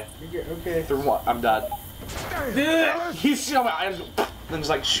gonna die. Okay. Through what? I'm done. You see how my eyes then just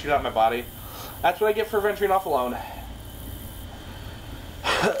like shoot out my body. That's what I get for venturing off alone.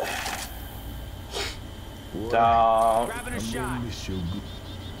 Don't. Grabbing a shot.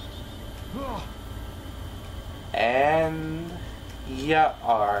 And you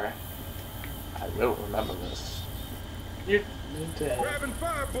are. I will remember this. You're dead. Grabbing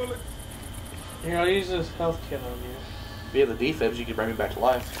fire bullets. Here, I'll use this health kit on you. If you have the defibs, you can bring me back to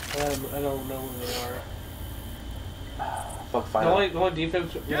life. I don't know where they are. Fuck, find The out. only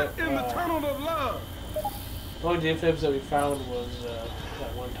defibs. Get in the tunnel of love. The only defibs that we found was that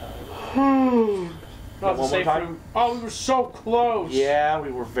one time. Not the safe room. Oh, we were so close. Yeah,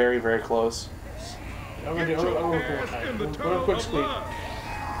 we were very, very close. I'm gonna do one more time. I'm gonna quick squeak.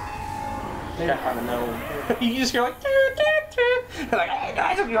 Yeah, I don't know. You just hear like, doo, doo, doo. And like, hey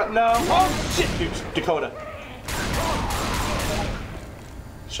guys, and you're like, no. Oh shit, dude, Dakota.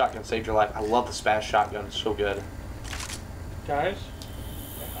 Shotgun saved your life. I love the Spaz shotgun. It's so good. Guys?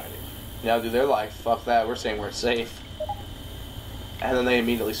 Yeah, dude, they're like, fuck that. We're saying we're safe. And then they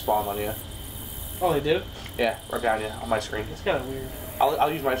immediately spawn on you. Oh, they did? Yeah, right behind you on my screen. It's kind of weird.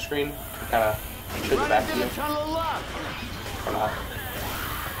 I'll use my screen to kind of show it back to you. Or not.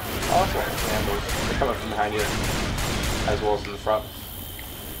 Oh, that's what handles. They're coming from behind you, as well as in the front.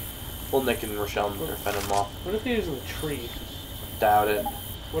 Well, Nick and Rochelle are fending them off. What if he was in the tree? Doubt it.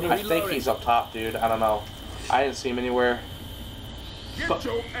 What if I think he's up top, dude. I don't know. I didn't see him anywhere. Get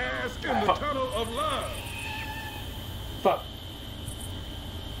your ass in the tunnel of love. Fuck.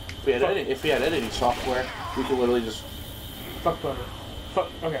 If we had editing software, we could literally just. Fuck butter. Fuck.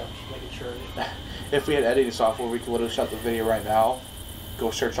 Okay, I'm just making sure. If we had editing software, we could literally shut the video right now,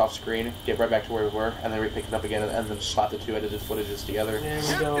 go search off screen, get right back to where we were, and then we pick it up again, and then slap the two edited footages together. Yeah, we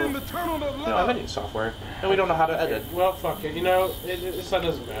Get don't. in the tunnel of We don't love. have editing software, and we don't know how to edit. Well, fuck it. You know, that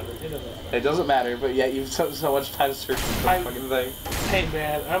doesn't matter. It doesn't matter. It doesn't matter, but yet you've spent so much time searching for the fucking thing. Hey,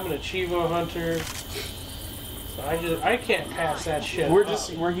 man, I'm an Chivo hunter. I can't pass that shit.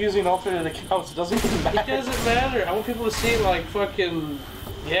 We're using alternate accounts. It doesn't even matter. It doesn't matter. I want people to see like fucking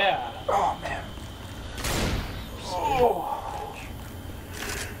yeah. Oh man. Oh.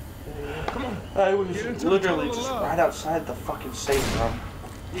 Come on. I was literally just right outside the fucking safe room.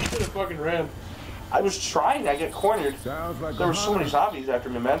 You should have fucking ran. I was trying. I get cornered. Like there were so many zombies after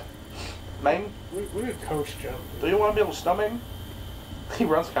me, man. Man, We could coast jump. do you want to be able to stun him? He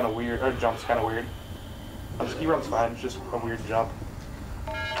runs kind of weird, or jumps kind of weird. He runs fine. It's just a weird jump.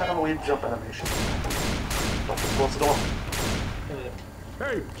 Kind of a weird jump animation. Don't close the door.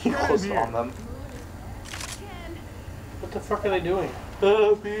 Hey, He closed on them. What the fuck are they doing?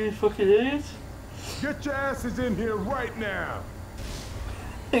 Being fucking idiots. get your asses in here right now.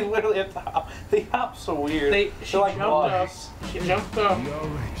 They literally have to hop. They hop so weird. She They're like jumped up. bugs. She jumped up. You all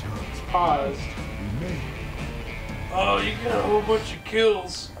right, Charles? Paused. You made it. Oh, you got a whole bunch of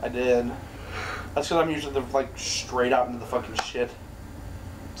kills. I did. That's because I'm usually like straight out into the fucking shit.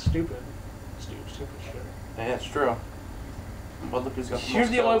 Stupid shit. Yeah, it's true. But look who's got the You're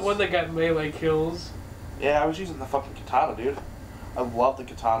most the only kills. one that got melee kills. Yeah, I was using the fucking katana, dude. I love the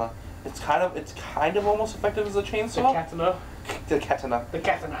katana. It's kind of almost effective as a The chainsaw. katana. The katana. The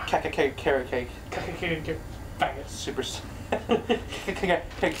katana. Carrot cake. Faggot. Super.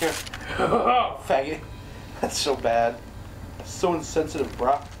 Oh. Faggot. That's so bad. That's so insensitive,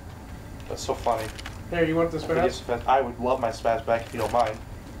 bruh. That's so funny. There, you want this spaz? I would love my spaz back if you don't mind.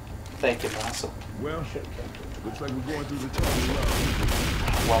 Thank you, Massa. Well, Shit, looks like we're going through the tunnel.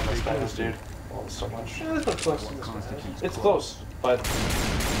 I love my spaz, dude. Love it so much. yeah, this looks close to this spaz. It's close, but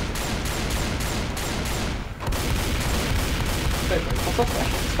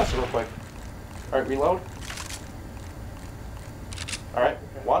let's test it real quick. Alright, reload. Alright,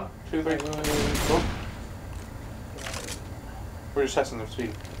 1, 2, 3. Boom. We're just testing their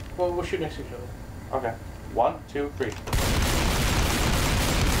speed. Well, we'll shoot next to each other. Okay. 1, 2, 3.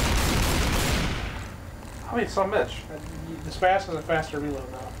 I mean, some bitch. The spaz has a faster reload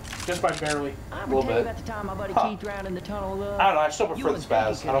now. Just by barely. I'm Little gonna tell you bit. about the time my buddy Huh. Keith drowned in the tunnel. I don't know, I still prefer You the would think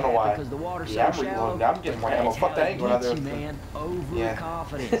spaz. it I don't know could why. happen 'cause the water's Yeah, I'm so reloading. shallow, I'm getting but more ammo. that's Fuck how that, it ain't going out gets there. you, man.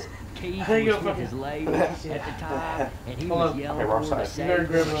 Overconfidence. Keith There you was go, with fucking- his lady at the time, and he Hold was on. yelling Okay, wrong for her to side. You better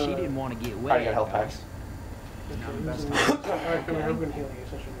save her. grab She a- didn't want to get wet. Alright, I got health packs. Alright, come here. I'm gonna heal you.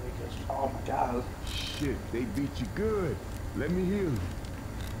 Such a weakness. Oh my god. Shit, they beat you good. Let me heal you.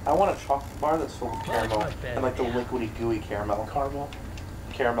 I want a chocolate bar that's full of caramel. And like the liquidy, gooey caramel. Caramel.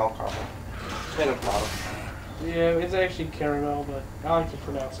 Caramel. Tomato tomato. Yeah, it's actually caramel, but I like to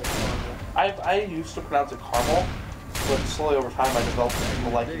pronounce it caramel. I used to pronounce it caramel, but slowly over time I developed a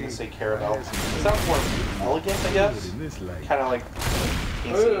liking to say caramel. It sounds more elegant, I guess. In this light. Kind of like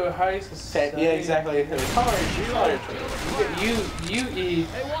Ooh, high society. yeah, exactly. You eat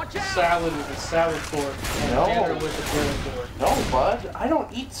salad with a salad fork and No. dinner with a dinner fork. No, bud, I don't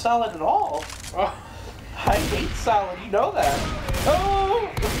eat salad at all. Oh, I hate salad, you know that. Oh,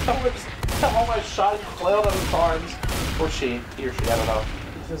 all my shot flailed on his arms. Or he or she, I don't know. it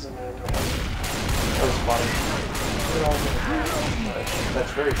doesn't matter. That was funny. They're all good.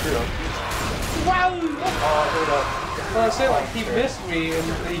 That's very true. Wow! Oh, hold up. Well, I say like he missed me and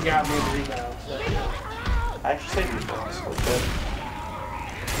he got me in the rebound. So. I actually saved these ones. Legit.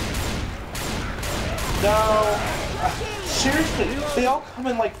 No. Seriously, they all come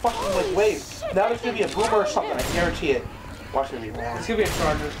in like fucking like waves. Now there's gonna be a boomer or something. I guarantee it. Watch me be wrong. It's gonna be a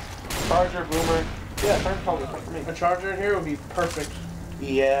charger. Charger, boomer. Yeah, charger probably come for me. A charger in here would be perfect.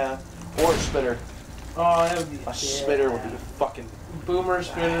 Yeah. Or a spitter. Oh, that would be A spitter would be fucking boomer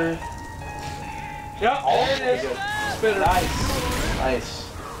spitter. Yep, all there it is. good. Spitter. Nice. Nice.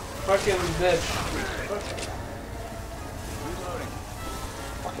 Fucking bitch.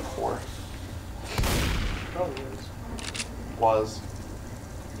 Fucking whore. Probably is. Was.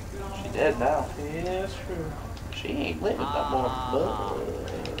 She dead now. Yeah, that's true. She ain't living that more.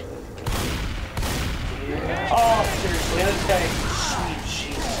 Yeah. Oh, seriously. In a tank. Sweet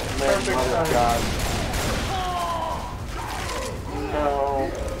Jesus. Perfect Mother of timing. God. No.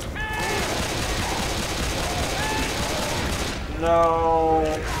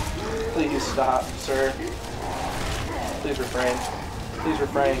 No. Please stop, sir. Please refrain. Please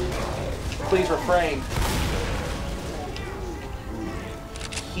refrain. Please refrain.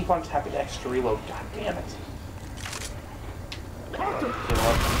 Keep on tapping X to reload. God damn it.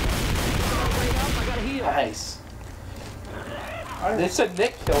 Nice. They said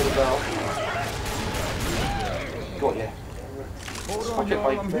Nick killed it though. Go yeah. Hold on, Fucking y'all,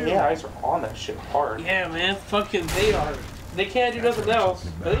 like I'm the here. AIs are on that shit hard. Yeah, man. Fucking they are. They can't do nothing else.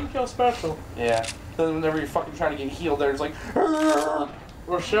 But they can kill special. Yeah. Then whenever you're fucking trying to get healed, there's like, "Argh!"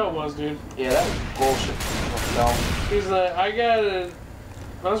 Rochelle was, dude. Yeah, that was bullshit. Rochelle. He's like, I'm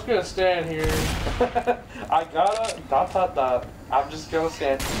just gonna stand here. I gotta, ... I'm just gonna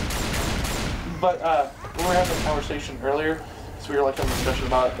stand. But, we were having a conversation earlier, so we were like having a discussion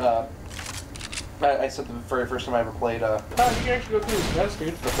about, I said the very first time I ever played, Oh, you can actually go through these events,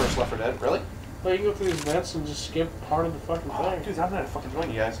 dude. the first Left 4 Dead. Really? Well, you can go through these events and just skip part of the fucking Oh, thing. dude, I'm gonna fucking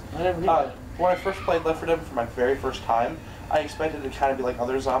join you guys. I never knew that. When I first played Left 4 Dead for my very first time, I expected it to kind of be like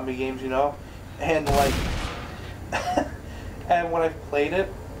other zombie games, you know? And like, and when I played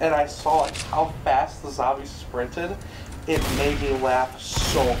it, and I saw like how fast the zombies sprinted, it made me laugh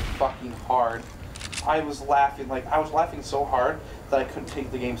so fucking hard. I was laughing so hard that I couldn't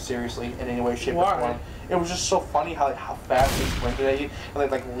take the game seriously in any way, shape, or form. It was just so funny how fast they sprinted at you and they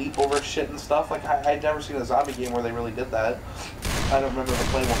like leap over shit and stuff. Like I'd never seen a zombie game where they really did that. I don't remember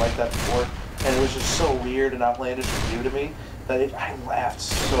playing one like that before, and it was just so weird and outlandish and new to me that I laughed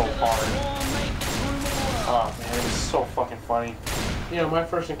so hard. Oh man, it was so fucking funny. You know, my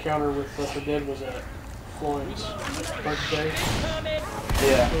first encounter with Left 4 Dead was at Florence birthday.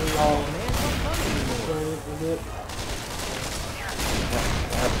 Yeah. So we all played with it.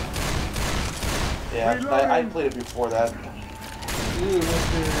 Yeah, I played it before that. Dude, I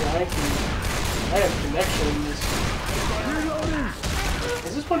have connections.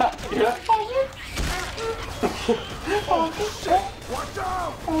 Is this one? Yeah. Watch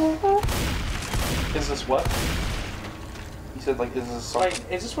out! Is this what? You said like, is this something?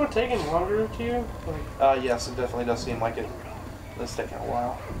 Like, is this one taking longer to you? Like, Yes, it definitely does seem like it. It's taking a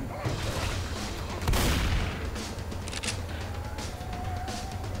while.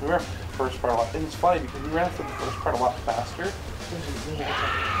 We ran through the first part a lot. And it's funny because we ran through the first part a lot faster. And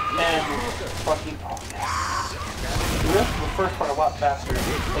fucking, oh yes. We ran through the first part a lot faster.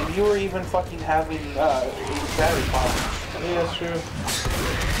 And you were even fucking having battery problems. yeah, that's true.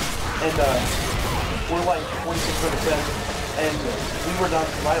 And we're like 46 minutes in. And we were done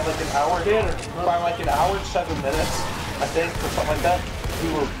by like an hour. By like an hour and 7 minutes, I think, or something like that. We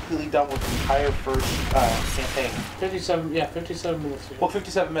were completely done with the entire first campaign. 57 minutes. Well,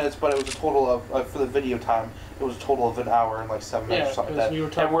 57 minutes, but it was a total of, for the video time, it was a total of an hour and like 7 minutes or something like that. We were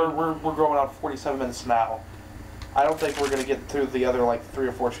And we're going on 47 minutes now. I don't think we're going to get through the other like 3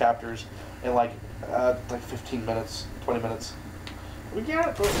 or 4 chapters in like 15 minutes, 20 minutes. We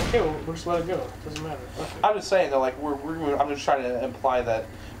got it. Okay, we'll just let it go. It doesn't matter. I'm just saying though, like I'm just trying to imply that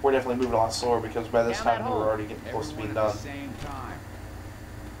we're definitely moving a lot slower because by this time we were already getting close to being done.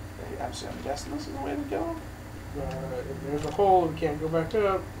 I'm guessing this is the way to go. If there's a hole, we can't go back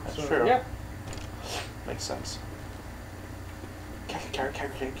up. That's so, true. Yeah. Makes sense. Carrot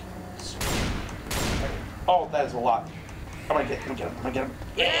cake. Oh, that is a lot. I'm gonna get him.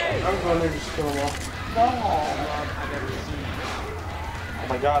 Yeah! I'm going there just to kill them all. No! Oh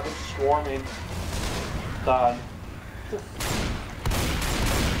my god, they're swarming. Done. You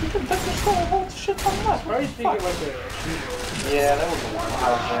can take this whole whole shit on us. Why did you get like a shoot? Yeah, that was a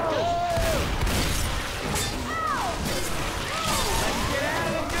lot of damage.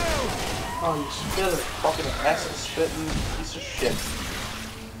 Oh, you spit it. Fucking acid spitting piece of shit.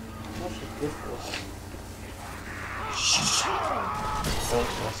 What's it good for?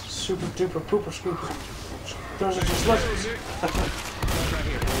 Super duper pooper scooper. Those are just lessons.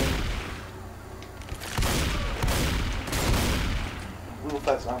 With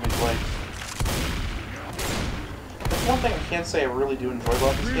that zombie's legs. That's one thing I can say I really do enjoy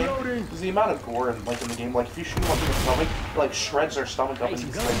about this game is the amount of gore in the game. Like if you shoot them up in the stomach, it like shreds their stomach up and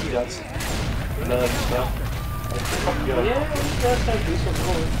eats their guts, blood and stuff. It's fucking good. Yeah, it does have decent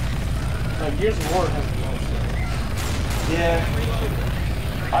gore. Like Gears of War has more. Yeah.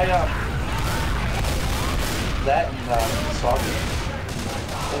 That and Saga.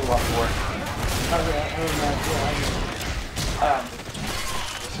 A lot more.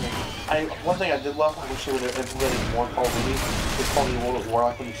 One thing I did love, I wish they would have implemented more Call of Duty, was Call of Duty World at War,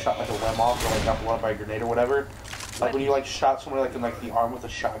 like when you shot like a limb off or like got blown by a grenade or whatever. Like when you like shot somebody like in like the arm with a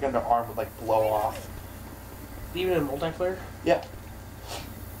shotgun, their arm would like blow off. Even in multiplayer? Yeah.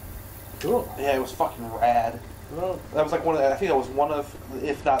 Cool. Yeah, it was fucking rad. Well, That was like one of the, I think that was one of,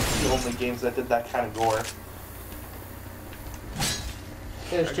 if not the only games that did that kind of gore.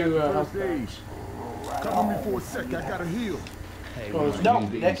 there's two health First aid. packs. Cover me for a sec. I gotta heal. Hey, Oh, what No, do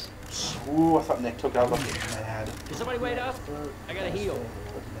you Nick. these? Ooh, I thought Nick took out. I was like, mad. Can somebody wait up? I gotta heal.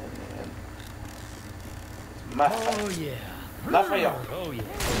 Man. Oh yeah. Not for you. Oh yeah.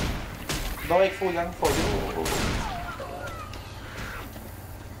 No hay full for you.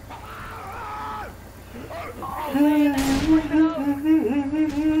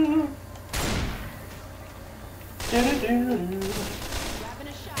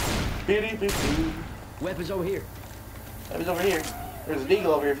 Weapons over here. Weapons over here. There's a deagle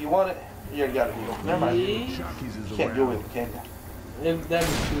over here if you want it. You already got a deagle. Never mind. You can't dual wield, can you? That'd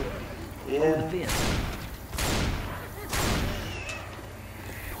be cool. Yeah.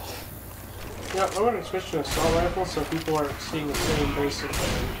 Yeah, I'm gonna switch to assault rifle so people aren't seeing the same basic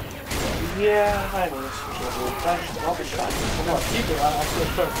thing. Yeah, I want to switch over. I'll be shotgun. Come on. Keep it, I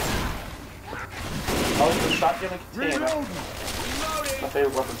switched up. I'll do shotgun and katana. My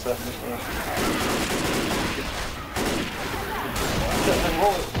favorite weapon set in this game.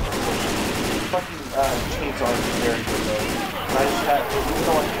 Fucking chainsaw is very good though. I just had, even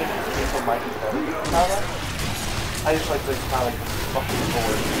though I think the chainsaw might be better, I just like the kind of like fucking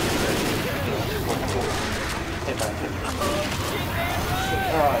forward. Hit back, hit back.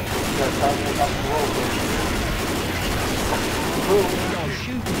 Alright, you gotta try to get off the road, bitch. Boom. Don't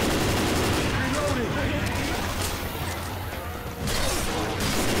shoot me.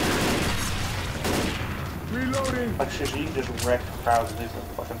 Reloading. Like shit, you can just wreck crowds of these like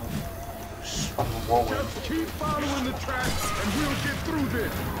fucking whirlwind. Just keep following the tracks and we'll get through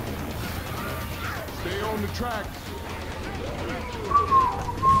this. Stay on the tracks.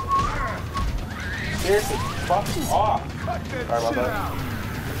 Seriously, fuck off. Cut that Sorry about shit that. out.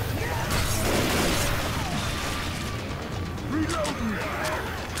 Reloading.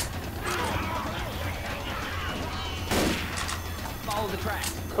 Follow the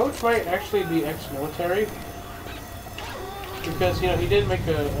tracks. Coach might actually be ex-military. Because, you know, he did make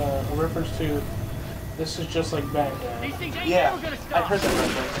a reference to this is just like Baghdad. Yeah, I've heard that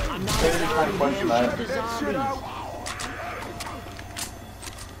reference. Maybe they trying to question that.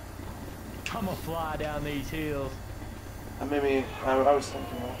 I'm gonna fly down these hills. Maybe, I was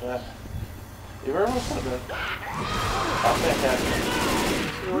thinking about that. You ever was kind of I'll take that.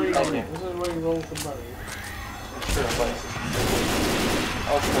 This is where you roll with the money. Sure, place.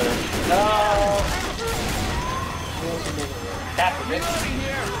 Oh, sure. No! Captain, bitch.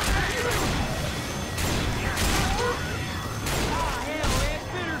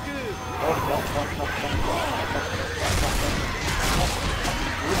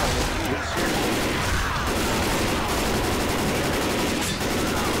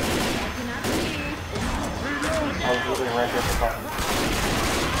 I was literally right there at the button.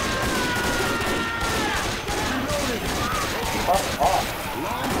 Fuck off.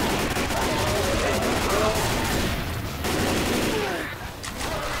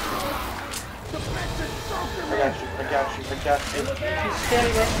 I got you. He's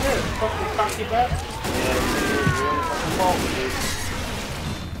standing right there, fucking cocky butt. Yeah, you're really fucking fault, dude.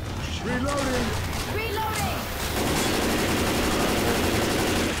 Reloading.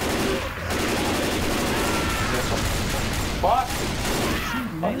 Fuck!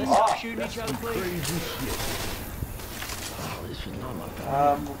 Hey, let's stop shooting each other, please. Crazy shit. Oh, this was not my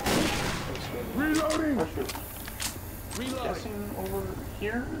fault. Reloading. Guessing over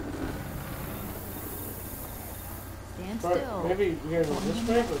here? Stand Right, still. maybe you gotta go this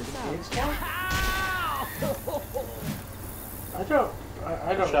way, but the gate's down? I don't.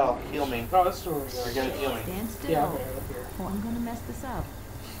 Michelle, heal me. Oh, this is where we go. You're gonna heal me. Stand still. Yeah, okay, up here. Well, I'm gonna mess this up.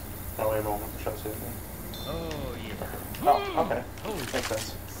 Oh, wait a moment. Michelle's hitting me. Oh, yeah. Oh, okay. Makes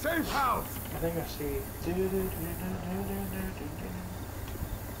sense. Safe house. I think I see.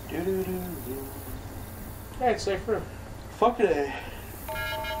 Yeah, it's safe room. Fuck it.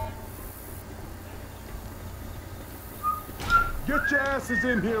 Get your asses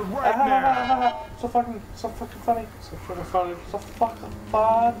in here right now. So fucking funny. So fucking funny. So fucking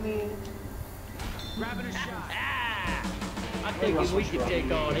funny. Grabbing a shot. I think we can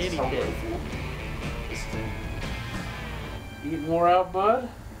take on anything. You getting more out, bud?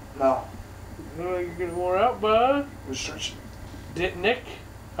 No. You getting more out, bud? Research. Nick?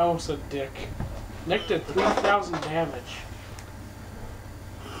 I almost said Dick. Nick did 3,000 damage.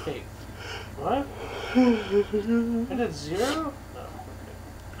 Hey. What? I did 0? No.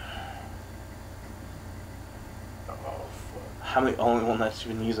 Oh, fuck. I'm the only one that's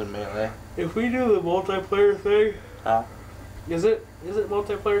been using melee. If we do the multiplayer thing, Huh? is it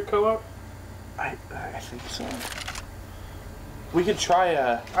multiplayer co-op? I think so. We could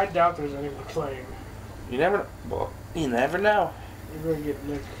try I doubt there's anyone playing. you never know. You're gonna get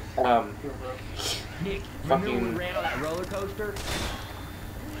Nick. Um, Here, bro. Nick, Fucking- remember we ran on that roller coaster?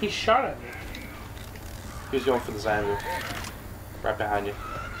 He shot at me. He's going for the Xander. Right behind you.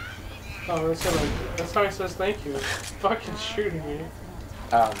 Oh, that's how he says thank you. He's fucking shooting me.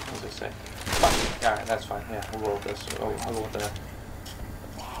 What was I say? Fuck. Alright, that's fine. Yeah, we'll roll with this. I'll go with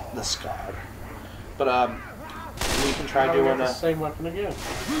the Scar. But, we can try Now we got doing the a... same weapon again.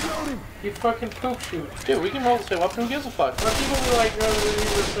 You fucking poop shoot. Dude, we can roll the same weapon. Who gives a fuck? Why people be like, rather than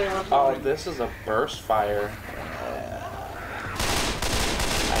use the same weapon? Oh, this is a burst fire.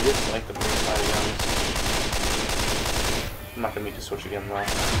 I just like the burst fire guns. I'm not gonna make you switch again though.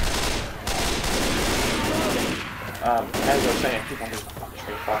 As I was saying, I keep on losing fucking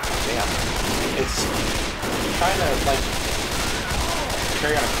train of thought. Damn. It's trying to, like,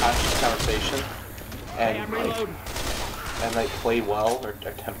 carry on a conscious conversation and like play well, or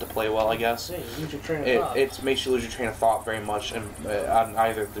attempt to play well, I guess. Yeah, you lose your train of thought. It makes you lose your train of thought very much, and on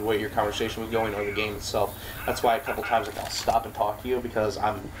either the way your conversation was going or the game itself. That's why a couple times like, I'll stop and talk to you, because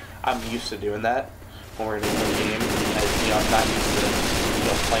I'm used to doing that when we're in a game. And, you know, I'm not used to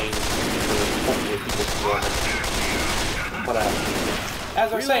playing for hopefully people's enjoyment. But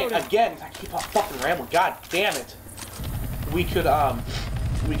as I was saying, again, I keep on fucking rambling. God damn it! We could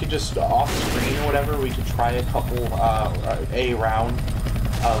just off screen or whatever. We could try a couple a round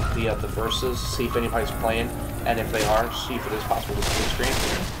of the verses, see if anybody's playing, and if they are, see if it is possible to split screen.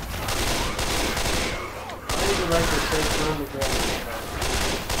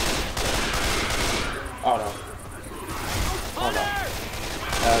 Oh no! Oh no!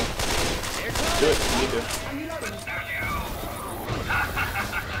 Do it. You do.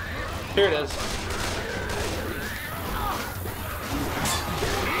 Here it is.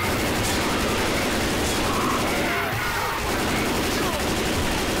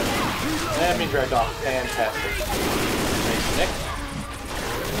 And being dragged off. Fantastic. Thanks, Nick.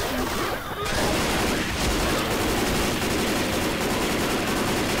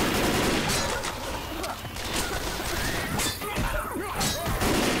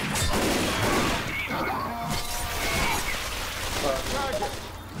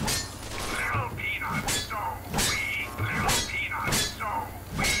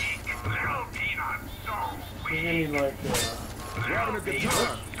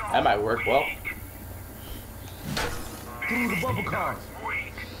 That might work well. Through the bubble cars.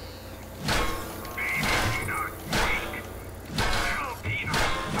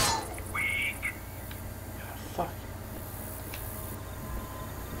 Fuck.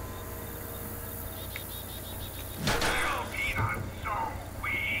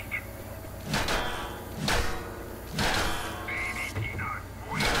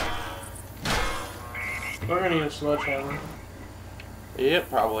 We're gonna need a sledgehammer. Yep,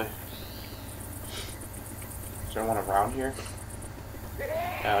 probably. Is there one around here?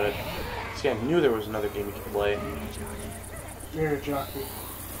 Got it. See, I knew there was another game you could play. You're a jockey.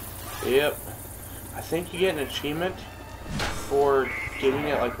 Yep. I think you get an achievement for getting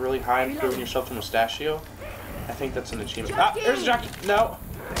it like really high and proving yourself to Mustachio. I think that's an achievement. Ah, there's a jockey. No.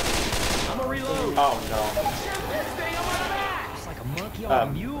 I'm a reload. Oh no. It's like a monkey on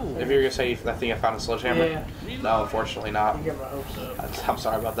a mule. If you were gonna say, I think I found a sledgehammer. Yeah. No, unfortunately not. You get my hopes up. I'm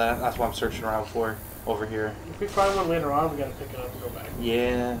sorry about that. That's what I'm searching around for over here. If we find one later on, we gotta pick it up and go back.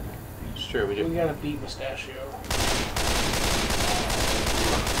 Yeah, it's true. We do. We gotta beat Mustachio.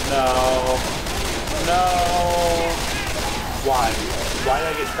 No. No. Why? Why did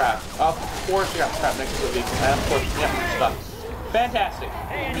I get trapped? Of course I got trapped next to the vehicle. And of course, yeah, stuck. Fantastic.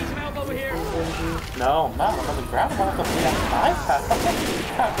 Hey, I need some help over here. No, I'm not on the ground. I'm on the iPad.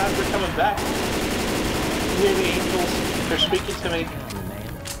 I'm not coming back. You hear the angels? They're speaking to me.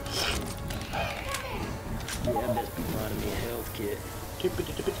 Yeah, that's providing me a health kit.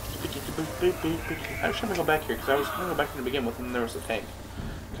 I was trying to go back here because I was going to go back to the beginning with, and there was a tank.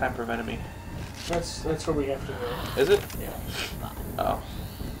 Time prevented me. That's where we have to go. Is it? Yeah. Oh.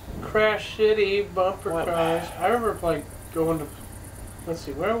 Crash City, bumper What? cars. I remember like going to, let's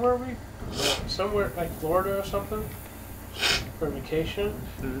see, where were we? Somewhere like Florida or something for vacation.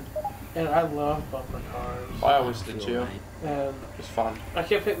 Mm-hmm. And I love bumper cars. Well, I always did too. And It's fun. I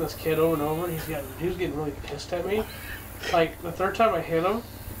kept hitting this kid over and over, and he was getting really pissed at me. Like the third time I hit him,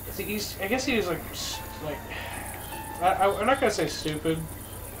 I guess he was like I'm not gonna say stupid.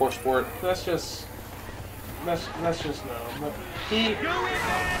 Poor sport. That's just no. But he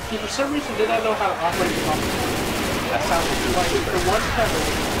for some reason did not know how to operate the bumper. That sounds Like stupid. the one pedal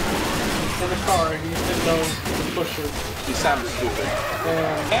in the car, he just didn't know to push it. He sounded stupid.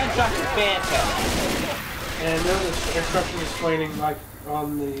 And jumping fantastic. And there was instructions explaining like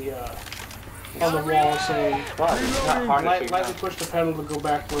on the wall saying Wow, it's not hard to figure lightly out. push the pedal to go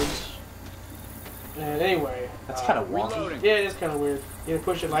backwards. And anyway, That's kind of wonky. yeah, it is kind of weird. You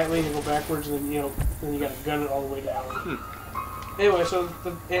push it lightly and you go backwards, and then then you got to gun it all the way down. Anyway, so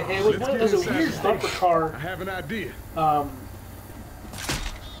it was a weird bumper car. I have an idea.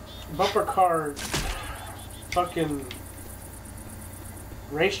 Bumper car, fucking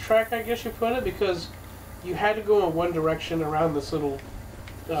racetrack, I guess you put it, because you had to go in one direction around this little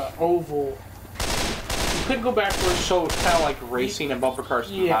oval. You couldn't go backwards. So it's kind of like racing and bumper cars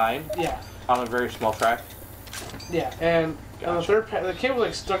combined. Yeah. On a very small track. Yeah, and on the third pad, the kid was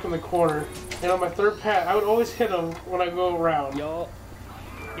like stuck in the corner, and on my third pad, I would always hit him when I go around. Yo,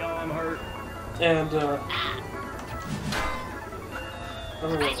 I'm hurt. And I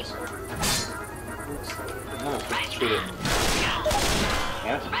don't know what this is. No, let's shoot it.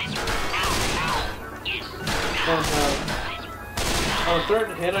 Yeah. And on the third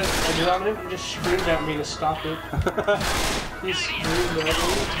hit I did on him, he just screamed at me to stop it. He screamed at me.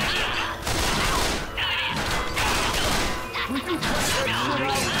 I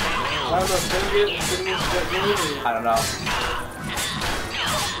don't know, I don't know.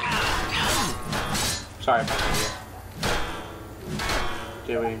 Sorry about that.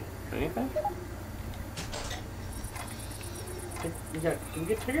 Did we do anything? Did we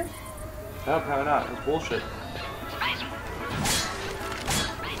get triggers? No, probably not. It's bullshit.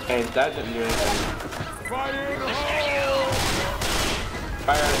 Hey, that didn't do anything. Fire in the hole!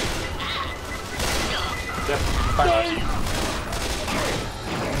 Fire it. Yep, fire it.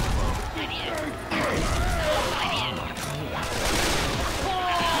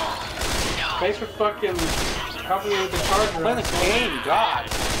 Thanks for fucking helping me with the charger. Play the game, God.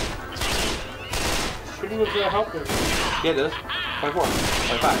 Shooting was gonna help me. Yeah, it does. 24,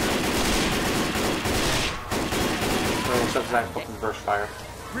 25. Well, except for that fucking burst fire.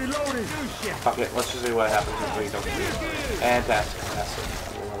 Reloading! Fuck it, let's just see what happens if we don't. Fantastic, fantastic.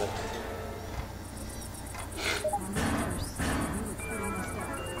 I love it.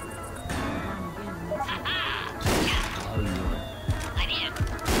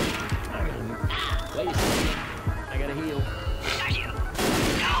 Wait a second. I gotta heal.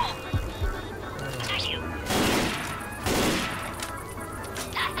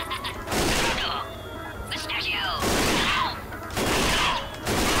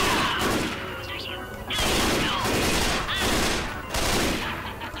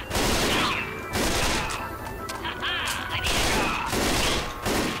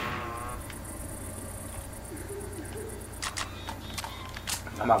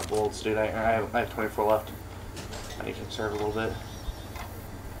 I'm out of bullets, dude. I have 24 left. I need to conserve a little bit.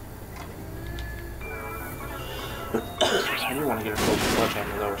 I do want to get a full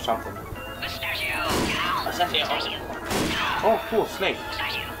sledgehammer though, or something. Oh, cool, snake.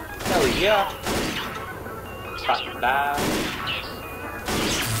 Hell yeah. Crocodile.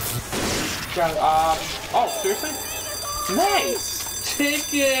 Oh, seriously? Nice!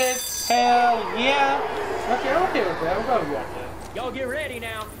 Tickets! Hell yeah! Okay, I'm okay with that. I'm glad we got that. Y'all get ready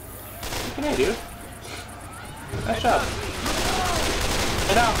now. What can I do? Nice job.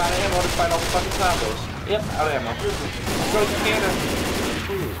 And now I'm out of ammo to fight all the fucking combos. Yep, out of ammo. Let's go to Canada.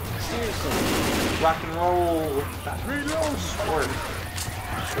 Seriously. Rock and roll. Reload! Sword.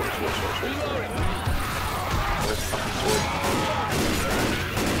 Sword. Where's the fucking sword?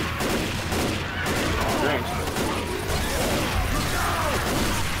 Drinks.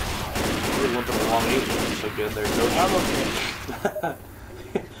 Really went to the long age. So good there, Coach. I'm okay.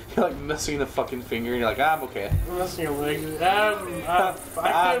 You're like missing a fucking finger and you're like, I'm okay. I'm missing your leg. I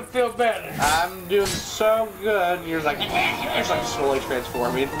can't feel better. I'm doing so good. And you're like, it's like slowly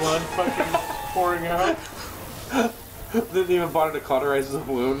transforming. Blood fucking pouring out. Didn't even bother to cauterize the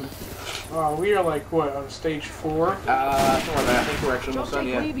wound. We are like, what, on stage 4? I think we're actually almost Don't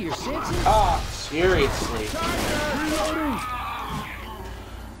done take yet. leave of your senses. Oh, seriously.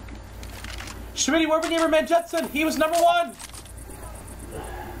 Schmitty Warbengamer Jetson, he was #1.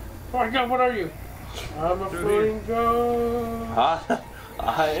 Oh my god, what are you? I'm a floating ghost.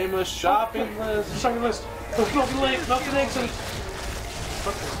 I'm a shopping list. Shopping list. Nothing exit.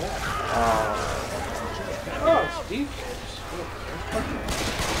 What is that? Oh, it's deep.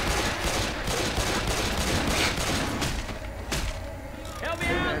 Help me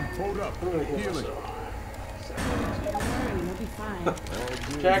out. Hold up. I'm gonna heal Healing. myself. You'll be fine.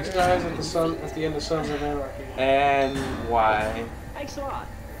 Jax dies at the end of Sons of Anarchy. And why? Thanks a lot.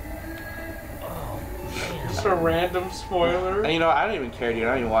 Just a random spoiler. And you know, I don't even care, dude. I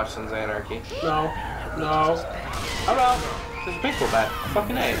don't even watch Sons of Anarchy. No. How about there's a baseball bat?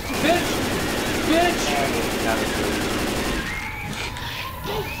 Fucking A. Bitch! Bitch!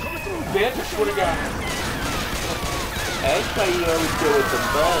 Bitch, I swear to God. That's why you always go with the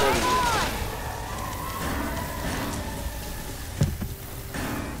bug.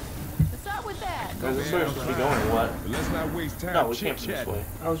 What's up with that? Is this where we're supposed to be going or what? Let's not waste time. No, we can't from this way.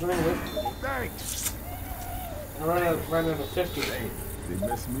 I was running with you. Thanks. I ran out of 50. They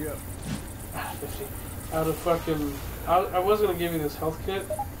messed me up. 50. Out of fucking... I was gonna give you this health kit.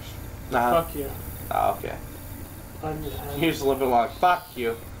 Nah. Fuck you. Oh, okay. I need. You're just living like, fuck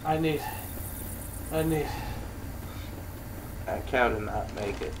you. I need. That cow did not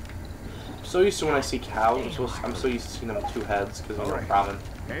make it. I'm so used to when I see cows, I'm so used to seeing them with 2 heads because they're ramen.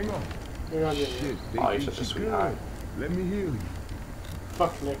 Hang on. You're not getting it. Shit, they Oh, you're think such a she's sweetheart. good. Let me heal you.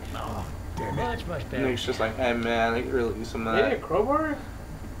 Fuck Nick. Oh, Damn it. much better. Nick's just like, hey man, I could really use some of They that. need a crowbar? Yeah,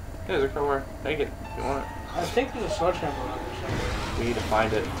 there's a crowbar. Take it if you want it. I think there's a sledgehammer on there somewhere. We need to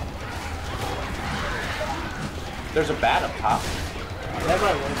find it. There's a bat up top. That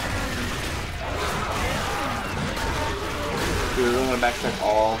might work. We really want to backtrack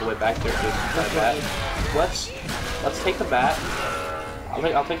all the way back there to find that. Let's take the bat.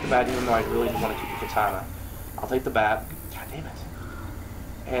 I'll take the bat even though I really want to keep the katana. I'll take the bat. God damn it.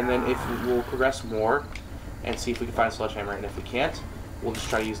 And then if we'll progress more and see if we can find a sledgehammer, and if we can't, we'll just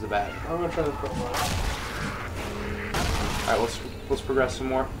try to use the bat. I'm gonna try the crowbar. Alright, let's progress some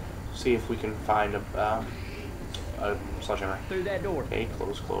more. See if we can find a sledgehammer. Through that door. Okay,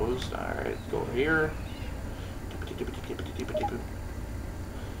 closed. Alright, go over here.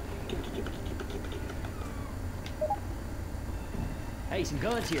 Hey, some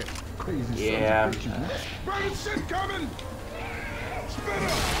guns here. Crazy Yeah. sons of bitches. Burning shit coming! Spin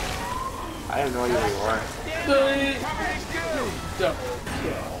up! I have no idea where you are. Double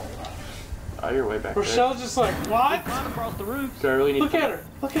kill. Oh, you're way back there. Rochelle's just like, what? Climb across the roof. Do I really need Look to at her.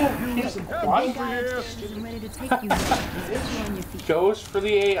 Look at her. She's what? I'm ready to take you. Get you on your feet. goes for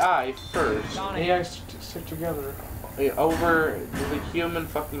the AI first AI stick together. over the human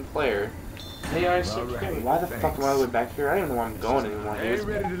fucking player? AI stick Alright. together. Why the fuck am I all the way back here? I don't even know where I'm going anymore, I ain't dude.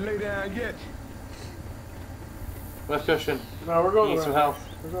 ready to lay down yet. Left cushion. No, we're going Need right. some help.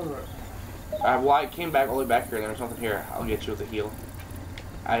 We're going right. Well, I came back all the way back here and there was nothing here. I'll get you with a heal.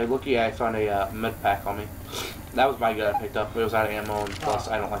 I found a med pack on me. That was my gun I picked up. It was out of ammo, and plus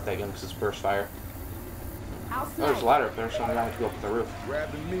I don't like that gun because it's burst fire. I'll Oh, there's a snipe. ladder up there, so I'm gonna have to go up the roof.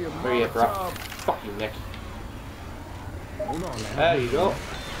 Grabbing me a Where you at, bro? Molotov. Fuck you, Nick. Hold on, man. There you go.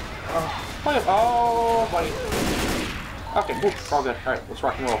 Oh, buddy. Okay, cool. We're all good. Alright, let's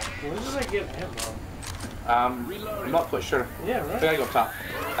rock and roll. Where did I get ammo? I'm not quite sure. Yeah, I right? gotta go up top.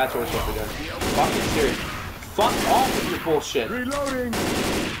 That's what we're supposed to do. Fucking serious. Fuck off with your bullshit. Reloading.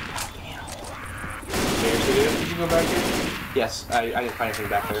 Seriously, dude? Did you go back in? Yes, I didn't find anything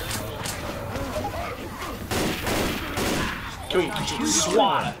back there. Can we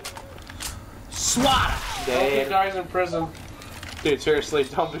swat it? Swat it! He Dead. dies in prison. Dude, seriously,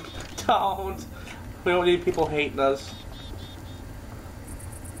 don't. We don't need people hating us.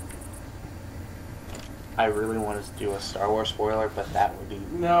 I really wanted to do a Star Wars spoiler, but that would be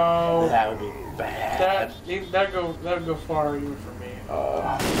No. bad. That'd go far even for me.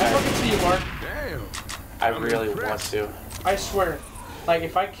 I I fucking see you, Mark. Damn. really want to. I swear. Like,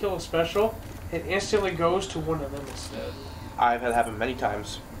 if I kill a special, it instantly goes to one of them instead. I've had it happen many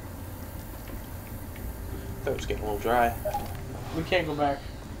times. That was getting a little dry. We can't go back.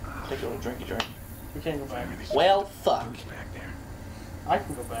 Take a little drinky drink. We can't go back. Well, fuck. Back there. I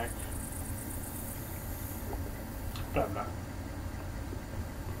can go back. But I'm not.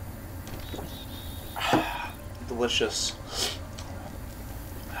 Delicious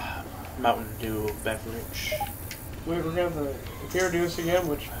Mountain Dew beverage. We're gonna have to, if you ever do this again,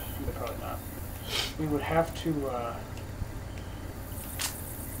 which we're probably not, we would have to,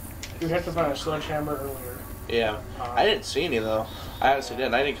 we'd have to find a sledgehammer earlier. Yeah. I didn't see any though. I honestly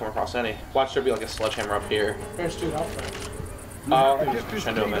didn't. I didn't come across any. Watch there be like a sledgehammer up here. Here's two health packs. Oh, there's a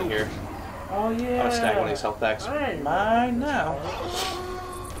crescendo event here. Oh yeah. I'm gonna snag one of these health packs. Right. Mine now.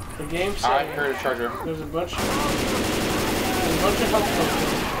 The game says I heard a charger. there's a bunch of health potions.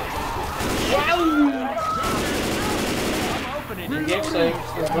 The game says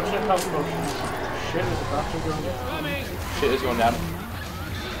there's a bunch of health potions. Shit is about to go down. Shit is going down.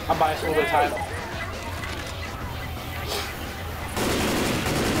 I'm buying us a little bit of time.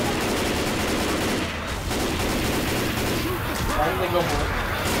 Why did they go for it?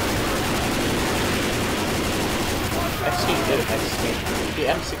 X16 did it. X16. The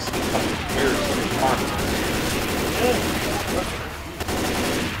M16 fucking cares for arm.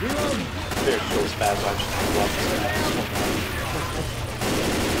 They're so bad, so I just love this.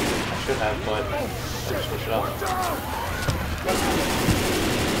 I should have, but I just switch it up.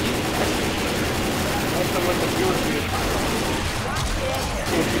 That's not what the viewers do.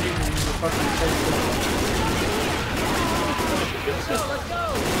 See if you can use the fucking same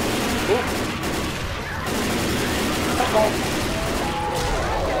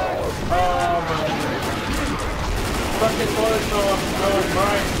Fucking bullets going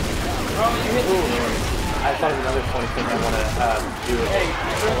right. Oh, you hit the I thought of another funny thing I want to do. Hey,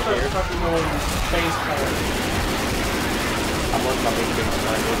 you're here. fucking going face color. I'm working on making things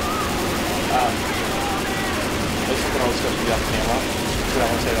tonight, dude. There's something I was supposed to do on camera, but I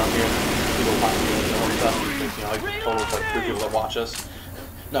want to say it on here. People watch me and all stuff. Because, you know, like, total like 3 people that watch us.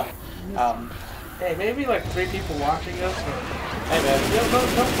 No. Hey, maybe like 3 people watching us. Hey, man. Yeah,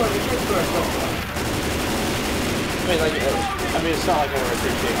 don't put it. I mean, like, it's not like I want to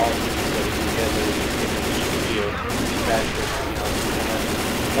appreciate all the people that we get that we video bad shit, you know,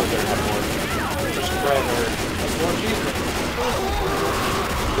 and hope they have more spread or more cheese.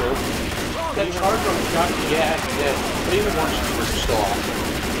 True. That charge on the shotgun. Yeah, yeah. But even more cheaper is still awesome.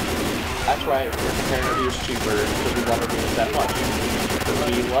 That's right, we're comparing reviews cheaper because we love reviews that much. Because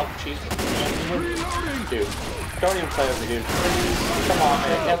we love cheese. Dude. Don't even play with me, dude. Come on,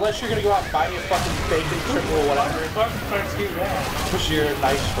 man. Unless you're gonna go out and buy me a fucking bacon triple or whatever. Because you're a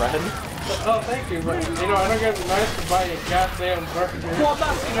nice friend. Oh, thank you, but you know, I don't get nice to buy a goddamn burger. Well, I'm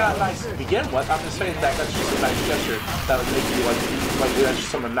not saying you're not nice to begin with. I'm just saying that that's just a nice gesture that would make you like that's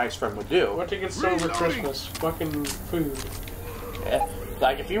just something a nice friend would do. What to get so over Christmas? Fucking food. Yeah.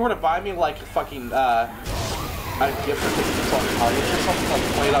 Like, if you were to buy me, like, a fucking, a gift certificate from Target or something, like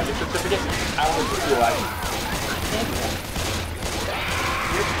a $20 gift certificate, I would just be like,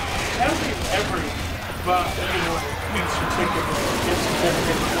 I don't think every, but, you know, gift certificate.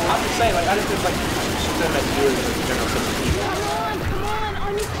 I'm just saying, like, I just think, like, something that you as a general sense of people. Come on,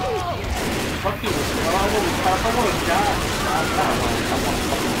 on your feet. Fuck you, I want to die. I want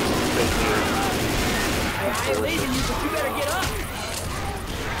fucking big here. I ain't leaving you, but you better get up.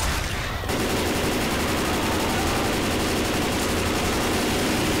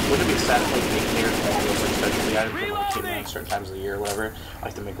 Wouldn't it be sad if, like, making here was, like, specialty items that, like, came out at certain times of the year or whatever? I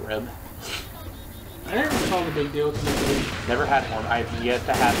like to make rib. I never saw the big deal to make rib. Never had one. I've yet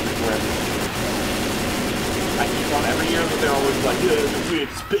to have rib. I keep one every year, but they're always like, yeah, the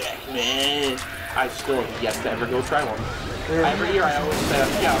rib's back, man. I still have yet to ever go try one. Every year I always say,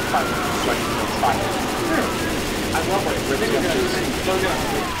 yeah, I'll try one, so I can go try it. I love like rib sandwiches.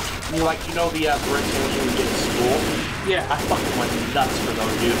 You know the rib sandwiches we get at school? Yeah. I fucking went nuts for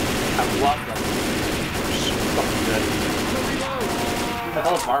those, dude. I love them. They're so fucking good. I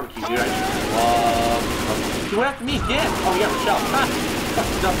love barbecue, dude. I just love them. You went after me again. Oh, yeah, Michelle. Ha!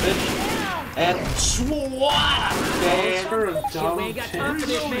 Fucking dumb bitch. And swat! Man. We ain't got time for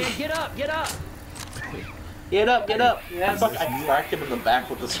this, man. Get up, get up. Get up, get up. Yes. I cracked him in the back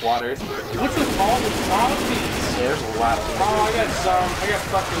with the swatter. What's with all the zombies? Yeah, there's a lot of them. Oh, I got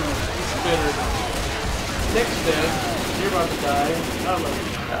fucking spitter. Nick's dead. You're about to die. I don't know.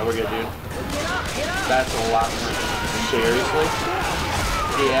 Yeah, we're good, dude. Get up, get up. That's a lot. Seriously?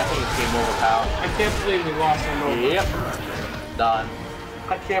 Yeah, I think it's game over, pal. I can't believe we lost our moment. Yep. Done.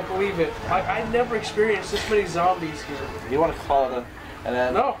 I can't believe it. I never experienced this many zombies here. You want to call it a... And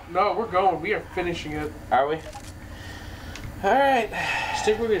then... No, we're going. We are finishing it. Are we? Alright.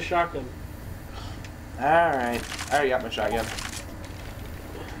 Stick with your shotgun. Alright. I already got my shotgun.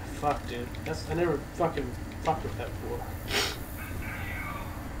 Fuck, dude. I never fucking fucked with that before.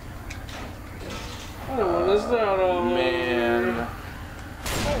 I don't want this down on Man.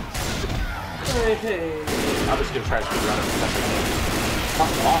 Hey. I'm just gonna try to speed run it as best I can.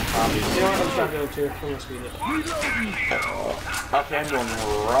 Fuck off, zombies. You know what? I'm shotgun it too. I'm gonna speed it. Okay, I'm going the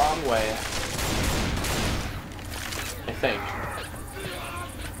wrong way. I think.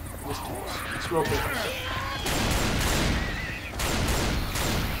 Smoke it.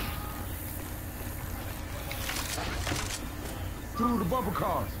 Through the bumper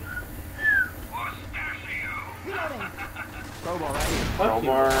cars. Crowbar right here.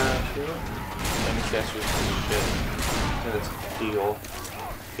 Crowbar. Let me guess you some shit. And it's deagle.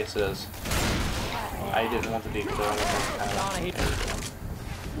 Guess it is. I didn't want the deagle though. I wanted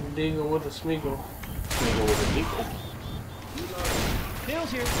the Deagle with a smeagol. Deagle with a deagle.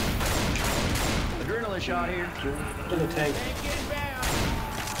 Bill's here. Adrenaline shot here. In the tank.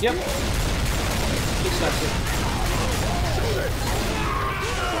 Yep. Looks like it.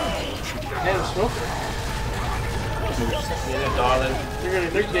 And a smoker. Yeah, darling.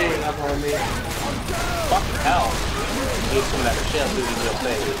 They're ganging up on me. Fucking hell. Need some of that shell duty real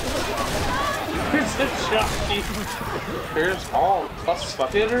thing. Here's a jockey. Here's all plus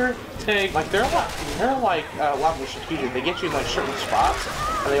fucking Bitter tank. like they're like a lot more strategic. They get you in like certain spots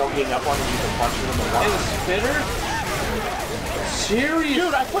and they all gang up on you, you can punch them in the And a wall. spitter? Serious?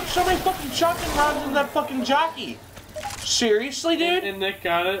 Dude, I put so many fucking shotgun rounds in that fucking jockey. Seriously, dude? And Nick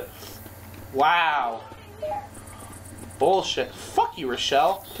got it. Wow. Bullshit. Fuck you,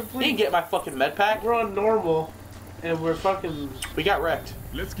 Rochelle. You didn't get my fucking med pack. We're on normal. And we're fucking... Let's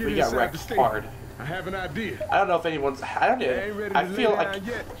get We got inside wrecked the state. hard. I have an idea. I don't know if anyone's. I don't know. I feel like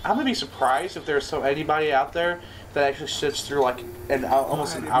I'm gonna be surprised if there's anybody out there that actually sits through like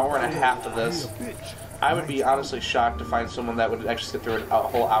almost an hour and a half of this. I would be honestly shocked to find someone that would actually sit through a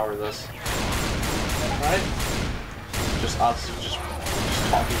whole hour of this. Right? Just us, just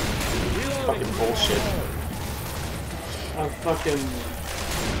talking fucking bullshit. I'm fucking.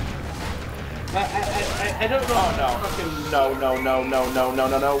 I don't know. Oh no! Fucking...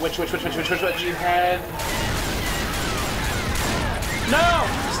 No! Which? You had. No!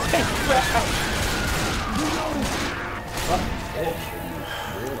 Stay back!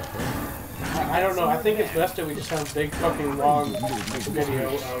 I don't know. I think it's best that we just have a big fucking long video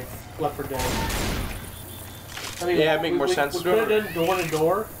of Left 4 Dead. I mean, yeah, it'd make more sense. We could have done door to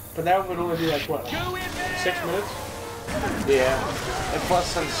door, but that would only be like what, 6 minutes? Yeah, and plus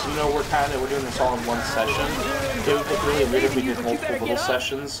since we're doing this all in one session, it would look really weird if we did multiple little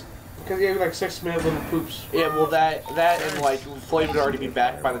sessions. Because you have like 6 minute little poops. Yeah, well that and like Floyd would already be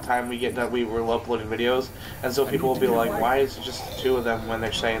back by the time we get done. We were uploading videos, and so people will be like, "Why is it just the two of them?" When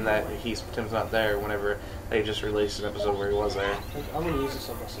they're saying that Tim's not there. Whenever they just released an episode where he was there. I'm gonna use this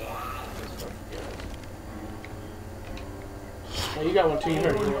on myself. Oh, you got one too. You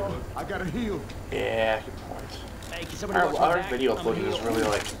better use one. I got a heal. Yeah, good point. Our video uploading is really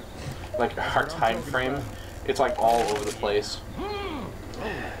like our time frame. It's like all over the place.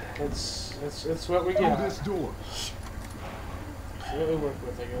 It's what we get. This door. It's what we work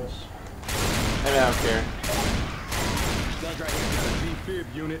with, I guess. I mean, I don't care. D-fib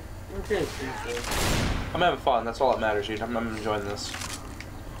unit. Okay, I'm having fun. That's all that matters, dude. I'm enjoying this.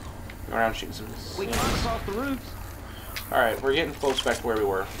 I'm around shooting some. We can cross the roofs. All right, we're getting close back to where we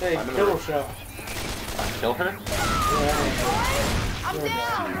were. Hey, kill her, Shell. Kill her? Yeah.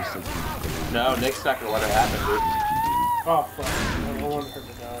 No, Nick's not gonna let it happen, dude. Oh fuck! I don't want her to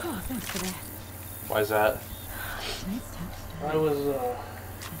die. Oh, thanks for that. Why is that? I was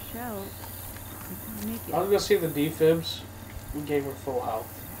Michelle, make I was gonna see the defibs. We gave her full health.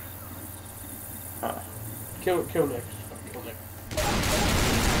 Huh. Kill Nick. Kill Nick.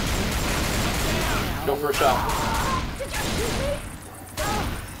 Go for a shot.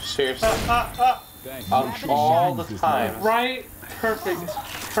 Seriously. All the time. Right?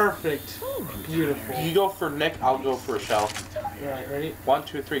 Perfect. Beautiful. You go for Nick, I'll go for a shell. Alright, ready? 1,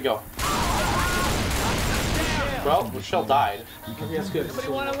 2, 3, go. Well, Michelle died. Okay, that's good. Somebody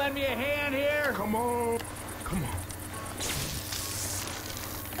want to lend me a hand here? Come on.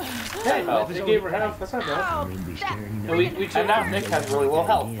 Hey, Oh. they gave her half. That's not bad. And we took And now Nick has really low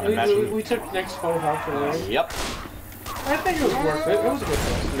health. we took Nick's full health away. Yep. I think it was worth it. It was a good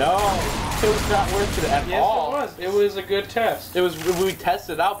test. No, it was not worth it at Yes, all. it was. It was a good test. It was. We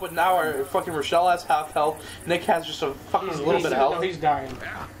tested out, but now our fucking Rochelle has half health. Nick has just a fucking little bit of health. No, he's dying.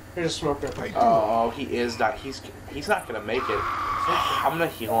 There's a smoke ripper. Oh, he is not. He's not gonna make it. I'm gonna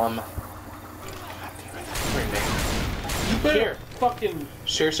heal him. God damn it. Here, Nick. Here. Fucking.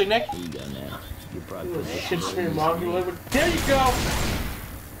 Seriously, Nick? Here you go now. You probably put that Shit scream modulated. There you go.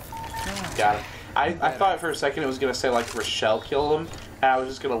 Got it. I thought for a second it was gonna say like Rochelle killed him, and I was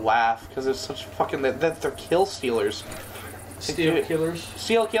just gonna laugh because it's such fucking that they're kill stealers. Steel killers.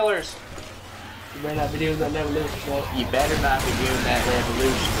 Steel killers. You better not be doing that evolution stuff. You better not be doing that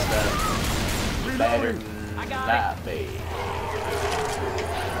revolution stuff. You better not be.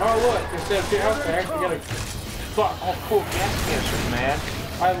 Oh look, instead of 2 health packs, you got a fuck. Oh, cool gas canisters, man.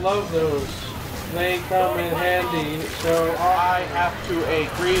 I love those. They come in handy, so I have to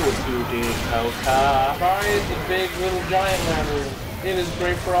agree with you, Dakota. buy the big little giant ladder. It is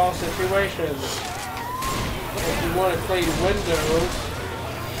great for all situations. If you want to clean windows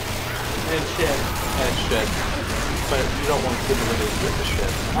and shit. And shit. But you don't want to clean the windows with the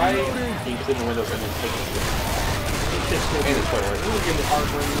shit. You can clean the windows and then take the shit. It's just And the toilet. It will give me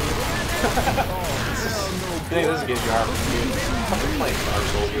heartburn. I think this gives you heartburn, dude. Fucking playing Dark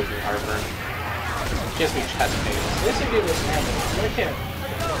Souls gives me heartburn. Gives me chest pain. This will give us habit, but I can't.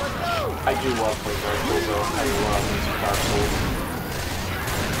 I do love playing Dark Souls though. I love playing Dark Souls.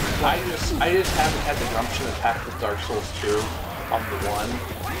 I just haven't had the gumption to attack with Dark Souls 2 on the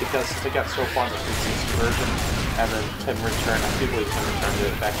 1 because they got so far in the 360 version, and then Tim returned. I do believe Tim returned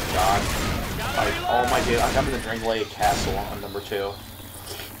it back to God. Like all my day, like I'm in the Dringley Castle on number 2.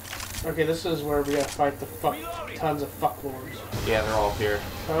 Okay, this is where we gotta fight the tons of fucklords. Yeah, they're all here.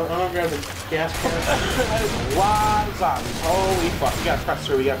 I'm gonna grab the gas can. That is a lot of zombies. Holy fuck! We gotta press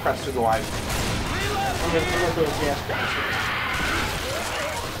through. We gotta press through the line. I'm gonna go with gas can.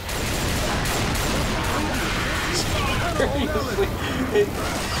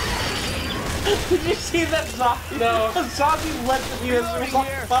 Did you see that zombie? No. The zombie went to me as it was on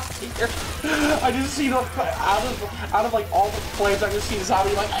fire. I just see out of like all the flames, I just see the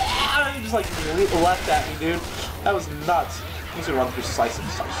zombie like he just like left at me, dude. That was nuts. I'm just gonna run through slices.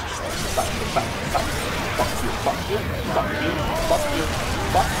 Fuck you, fuck you, fuck you, fuck you, fuck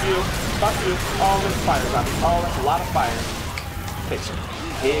you, fuck you. Oh, there's fire, zombie. Oh, that's a lot of fire. Take some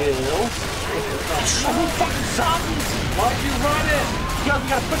pills. So many fucking zombies. Why'd you run it? Yo, we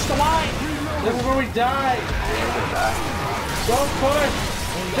gotta push the line. This is where we die. Don't push.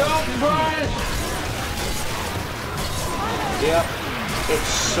 Don't push. Yep.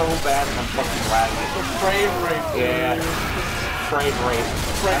 It's so bad and I'm fucking lagging. The frame rate. Yeah. Frame rate.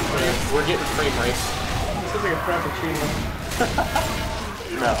 Frame rate. We're getting frame rate. This is like a frappuccino.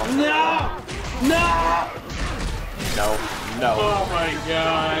 No. No! No! No. No. Oh my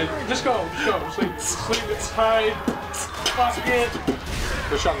god. Just go. Just go. Sleep. Sleep inside. Fuck it.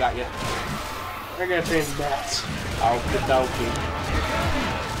 Rashawn got you. I gotta change bats. Okie dokie.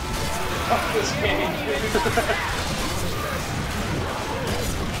 Fuck this game.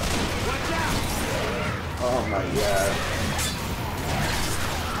 Oh my god.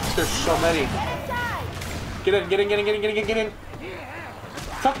 There's so many. Get in, get in, get in, get in, get in, get in.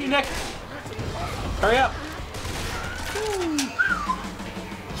 Fuck you, Nick. Hurry up.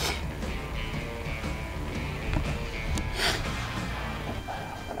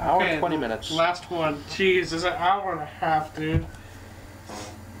 An hour and 20 minutes. Last one. Jeez, it's an hour and a half, dude.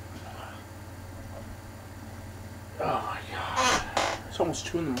 Oh my god. It's almost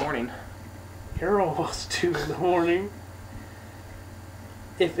 2 in the morning. You're almost 2 in the morning.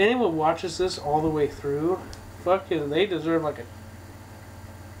 If anyone watches this all the way through, fucking, they deserve like a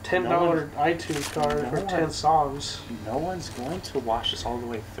 $10 iTunes card for 10 songs. No one's going to watch this all the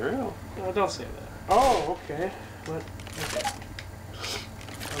way through. No, don't say that. Oh, okay. But, okay.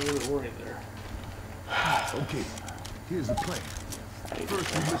 I'm a little worried there. Okay, here's the plan. First we look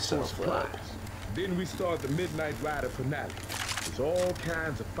for supplies. Then we start the Midnight Rider finale. There's all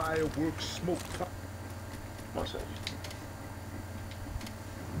kinds of fireworks, smoke. One second.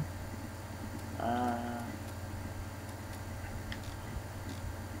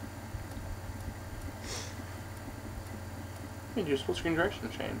 You do a split screen direction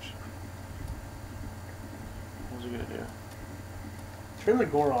change. What was it gonna do? Turn the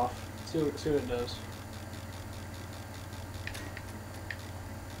gore off. See what it does.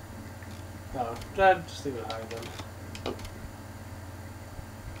 No, just leave it high then. Oh.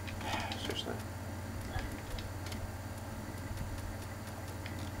 Seriously.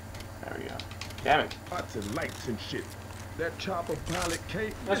 There we go. Damn it. Lots of lights and shit. That chopper pilot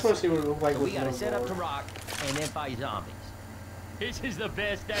can't. I just want to see what it looks like So with we gotta no set up gore. to rock and then fight zombies. This is the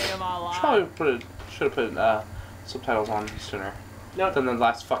best day of my life. Probably should have put subtitles on sooner No, than the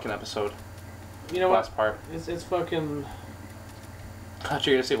last fucking episode. you know what? Last part. It's fucking. I thought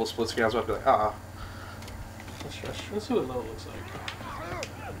you were gonna say we'll split screen. I was about to be like, Let's see what low looks like.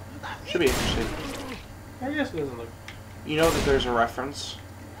 should be interesting. I guess it doesn't look. You know that there's a reference,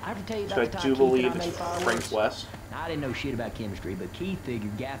 I have to tell you so about I the time do Keith believe and I it's made fireworks. Frank West. I didn't know shit about chemistry, but Keith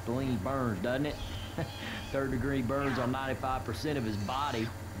figured gasoline burns, doesn't it? Third-degree burns on 95% of his body.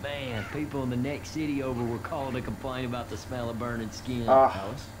 Man, people in the next city over were calling to complain about the smell of burning skin.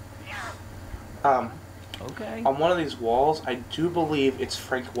 Alice? Okay. On one of these walls, I do believe it's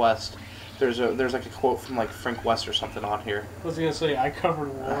Frank West. There's like a quote from like Frank West or something on here. What's he gonna say? I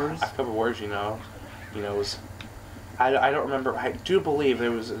covered wars. I cover words, you know. It was. I don't remember. I do believe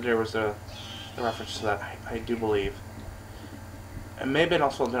there was a reference to that. I do believe. It may have been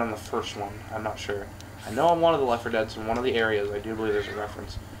also been on the first one. I'm not sure. I know on one of the Left 4 Dead's in one of the areas. I do believe there's a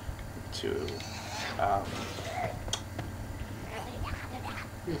reference to.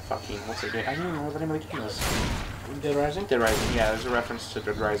 Fucking what's the game? I don't even know what the name of the game is. Dead Rising? Dead Rising. Yeah, there's a reference to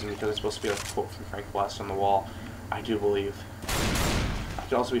Dead Rising because it's supposed to be a quote from Frank West on the wall. I do believe. I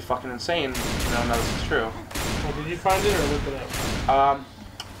could also be fucking insane. No, this is true. Oh, did you find it or look it up?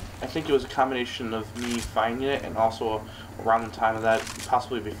 I think it was a combination of me finding it and also around the time of that,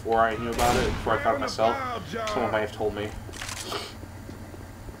 possibly before I knew about it, before I found it myself. Someone might have told me.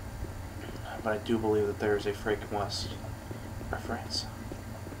 But I do believe that there is a Frank West reference.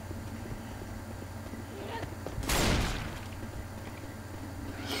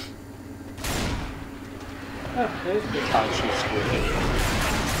 Oh, there's good. Oh, she's squeaking.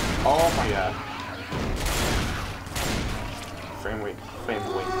 Oh my god. Frame weight. Flame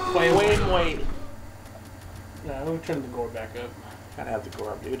weight. Yeah, let me turn the gore back up. Gotta have the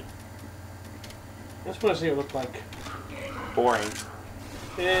gore up, dude. I just want to see what it looked like. Boring.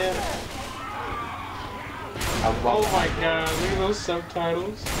 Yeah. I love Oh my god, look at those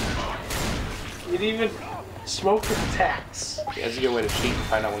subtitles. It even smoker attacks. Yeah, that's a good way to cheat and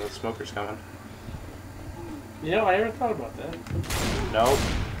find out when the smoker's coming. You know, I never thought about that. Nope.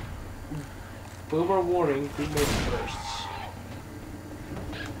 Boomer warning, who makes bursts?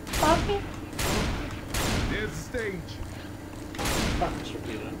 There's the stage. Fuck this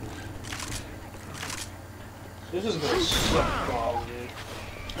repeated. This is gonna suck balls, dude.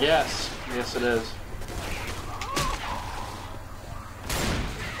 Yes. Yes, it is.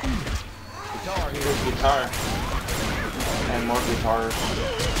 Here's guitar. And more guitars.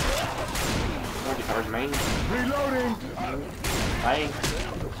 More guitars, main. Reloading. Main.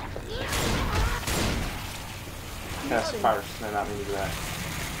 Yes, fires. They're not mean to do that.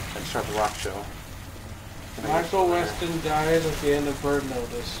 And start the rock show. Michael Weston dies at the end of Bird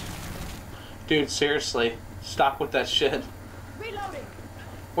Notice. Dude, seriously. Stop with that shit. Reloading.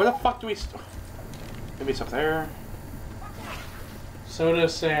 Where the fuck do we... Maybe it's up there. So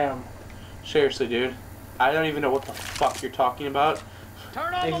does Sam. Seriously, dude. I don't even know what the fuck you're talking about.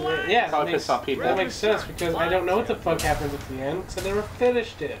 Turn on the light! Yeah, Probably piss off people. that makes sense because I don't know what the fuck happens at the end because I never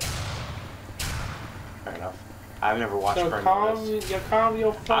finished it. Fair enough. I've never watched So Burn calm Notice. your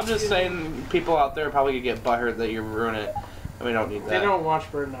fucking... I'm just saying, people out there probably gonna get butthurt that you ruin it, and we don't need that. They don't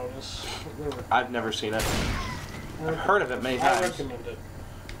watch Bird Notice. I've never seen it. I've heard of it many I times. recommend it.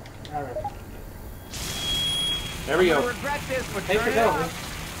 I recommend it. There we go. Regret this, but Take it over.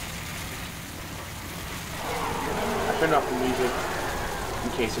 I turned off the music in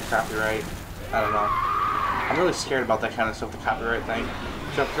case of copyright. I don't know. I'm really scared about that kind of stuff, the copyright thing.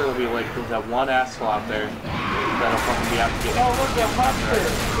 So there will be like that one asshole out there that'll fucking be out to get Oh, look, a monster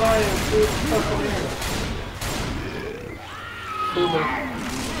flying through the fucking air. Boomer.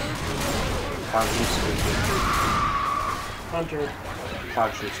 Cloud shoe squeaky. Hunter.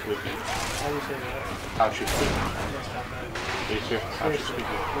 Cloud shoe squeaky. How do you say that? Cloud shoe squeaky. That's not bad. Are you serious? Cloud shoe Seriously.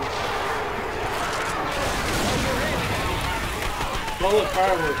 squeaky. Blow the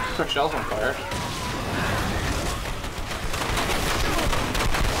fireworks. Michelle's on fire.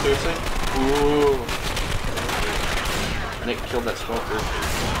 Seriously? Ooh. Nick killed that smoker.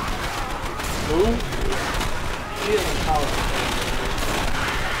 Who? He is a coward.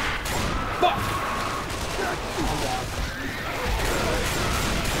 Fuck! I'm down.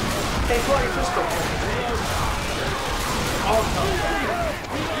 Hey, blow your pistol. Oh,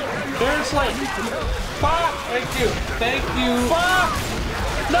 Seriously! Fuck! thank you. Thank you. Fuck!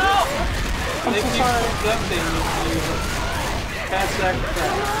 No! I'm Thank so you sorry. for nothing, you fat sack of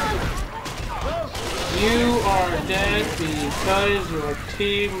crap. You are dead because your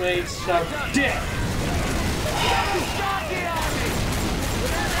teammates suck dick.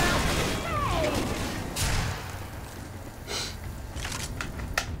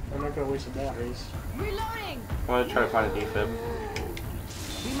 I'm not gonna waste the batteries. Reloading. I'm gonna try to find a defib.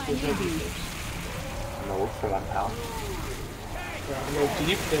 We might need these. I'm gonna look for one, pal. There are no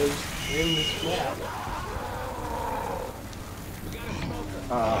defibs in this map.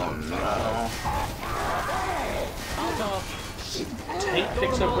 Oh no. Tank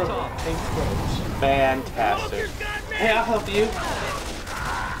picks up rubber. Tank throws. Fantastic. Hey, I'll help you.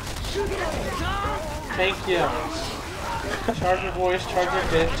 Tank yells. Charger voice, charger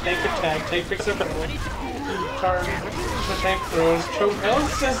hit, tank attack, tank picks up rubber. Charge, the tank throws, choke.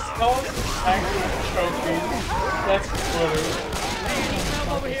 Ellis is actually choking. That's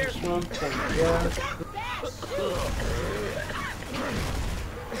funny. Over here! Smoke tank, yeah.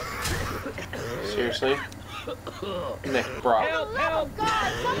 Seriously? Nick, bro. Help! Help!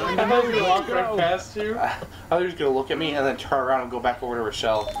 I thought you were gonna walk right past you. I thought he was gonna look at me and then turn around and go back over to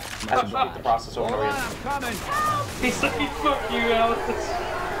Rochelle. I had to repeat the process over and over again. Coming! He's like, fuck you, Ellis.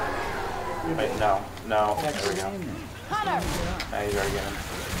 Wait, no. There we go. Hunter. Now he's already getting him.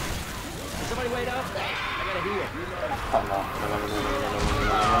 Somebody wait up! I gotta heal. Oh no.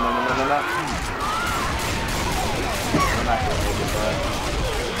 No. I'm not gonna make it, but...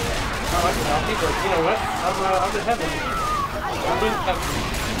 Oh, I can help you, but you know what? I'm in heaven. I'm in heaven.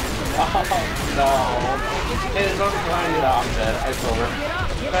 Oh no. Hey, there's nothing behind you. No, I'm dead. It's over.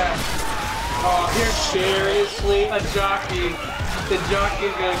 Oh, here's Seriously? a jockey. The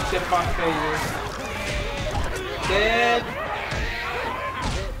jockey's gonna chip my finger. Dead.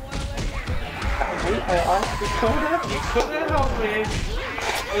 Wait, I honestly could've. You couldn't help me.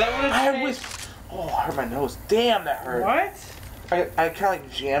 That would I was... Oh, I hurt my nose. Damn, that hurt. What? I kind of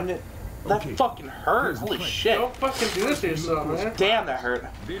like jammed it. That Okay. fucking hurt. Holy shit. Don't fucking do this to yourself, man. Damn, that hurt.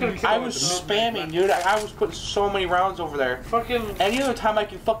 Then we I saw was the spamming, dude. I was putting so many rounds over there. Fucking. Any other time I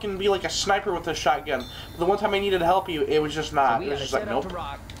could fucking be like a sniper with a shotgun. But the one time I needed to help you, it was just not. We It was gotta just like, set up nope. to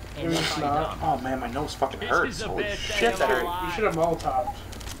rock. It was somebody not. dump. Oh man, my nose fucking This hurts. is the Holy best day shit, of that our hurt. lives. You should have Molotov.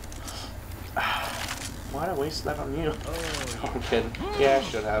 why'd I waste that on you? Oh, I'm kidding. Yeah, I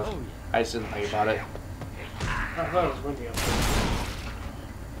should have. I just didn't think about it. I thought it was windy up there.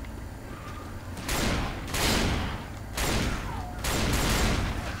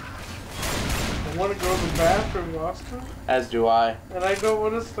 I want to go to the bathroom, Austin. As do I. And I don't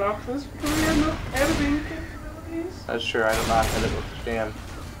want to stop this because we have no editing capabilities. That's true, I do not edit with the jam.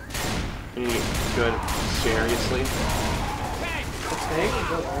 You need good, seriously. The tank? Is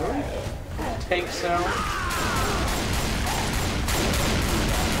that on? Tank sound.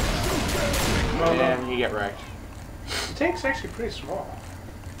 And you get wrecked. The tank's actually pretty small.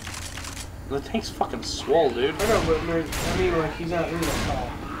 The tank's fucking swole, dude. I know, but I mean, like, he's not really that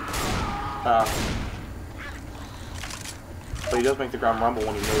tall. But he does make the ground rumble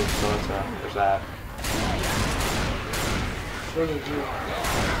when he moves, so it's, there's that. Sure they do.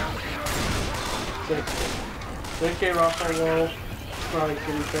 JK Raffle wall. Probably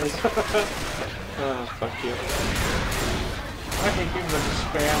kitty face. Fuck you. I hate people that just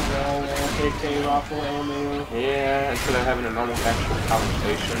spam wall, JK Raffle LMAO. Yeah, instead of having a normal actual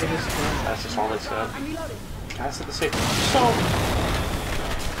conversation. That's just all they said. Guys said the same. So,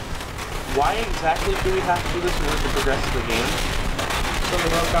 why exactly do we have to do this in order to progress the game? So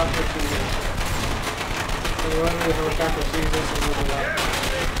the helicopter sees it. So whether the helicopter sees this or whether not.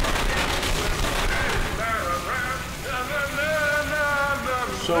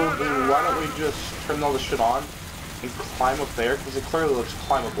 So then why don't we just turn all this shit on and climb up there, because it clearly looks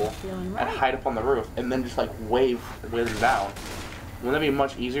climbable, and hide up on the roof, and then just like wave them down. Wouldn't that be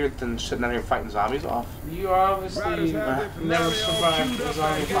much easier than sitting down here fighting zombies off? You obviously never survived the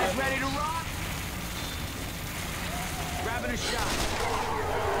zombie fight.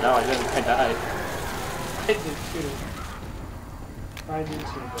 No, I didn't. I died. I did too. I did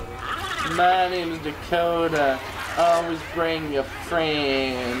too, buddy. My name is Dakota. Always bring a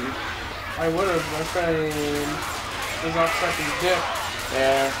friend. I would have, my friend was off sucking dick.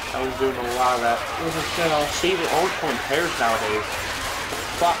 Yeah, I was doing a lot of that. It was a shell. See, they always come in pairs nowadays.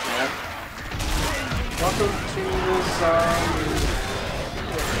 Fuck, man. Welcome to the zombie.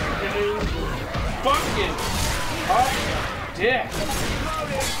 Fucking off dick.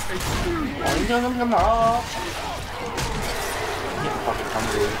 I'm getting fucking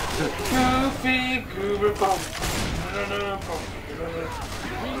hungry. Goofy Goober Bump. I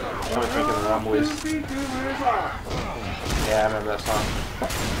was making the wrong voice. Yeah, I remember that song.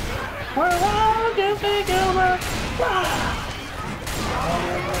 We're all Goofy Goober.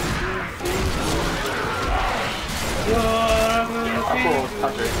 I'm cool with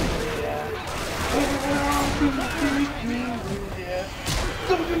country.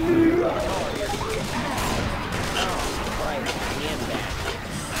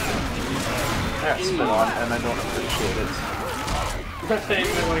 I got spit on and I don't appreciate it. That's not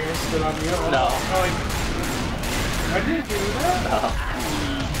even like I spit on you. No. I didn't do that. No.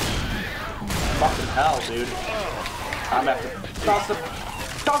 Fucking hell, dude. I'm at the... Toss it!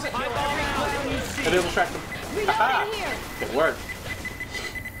 Toss it! I didn't distract them. Aha! It worked.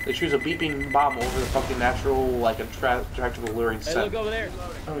 They choose a beeping bomb over the fucking natural, like, attractive, alluring scent. Hey, look over there.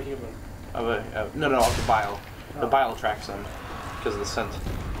 I'm a human. No, of the bile. The bile attracts them because of the scent.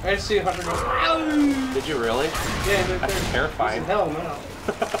 I just see a hunter go, ow! Did you really? Yeah, That's terrifying. In hell now.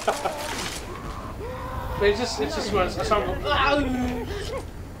 It's just when I saw him go, ow!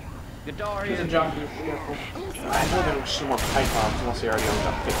 Guitar He's here. a jockey, careful. I know there were some more pythons unless they already all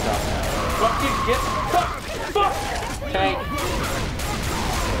got picked up. Fucking get, fuck! Tank!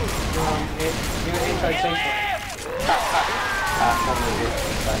 You're an anti-tank.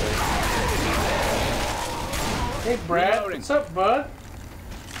 Hey Brad, what's up, bud?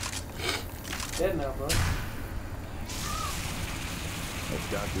 Dead now, bud. Let's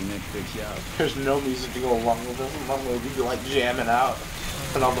document fix you up. There's no music to go along with it. Along with you like jamming out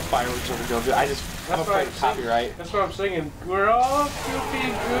and all the fireworks over going. I'm afraid of copyright. That's what I'm singing. We're all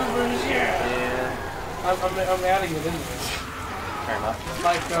goofy goobers, yeah. I'm adding it in there. Fair enough.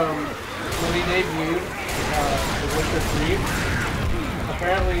 Like when he debuted The Witcher 3,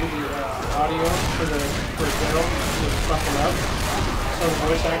 apparently the audio for the girl was fucking up. So the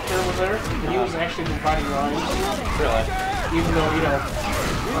voice actor was there, and he was actually providing lines. Really? Even though, you know,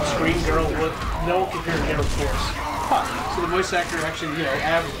 a screen girl would, no one could hear Geralt's voice. Huh. So the voice actor actually, you know,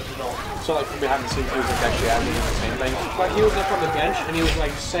 added it all. So like from behind the scenes, he was like actually adding the same thing? Like he was up on the bench and he was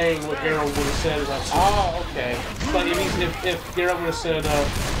like saying what Geralt would have said about something. Oh, okay. Like it means if Geralt would have said,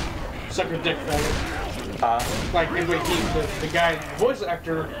 suck your dick, faggot. Like if the guy, the voice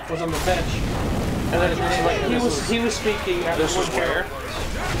actor, was on the bench, and then he was speaking at This was where?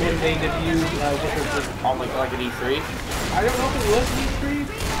 when they debuted Witcher 3. On like an E3? I don't know if it was E3.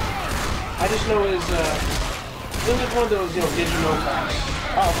 I just know his, this is one of those, you know, did you know facts.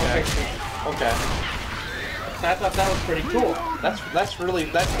 Oh, okay. Okay. I thought that was pretty cool. That's really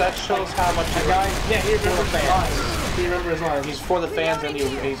that shows how much The guy, yeah, he remembers his lines. He remembers his lines. he's for the fans, and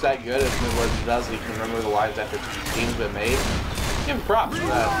he's that good at what he does. He can remember the lines after the game's been made. Give him props for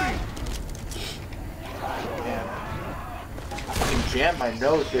that. Man, I fucking jammed my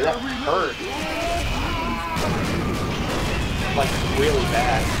nose, dude. That hurt. Like really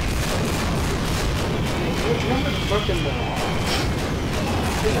bad. Remember fucking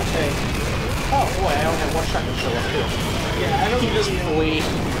here's a tank. Oh boy, I only have one shot to show up too. Yeah, I don't You just flee.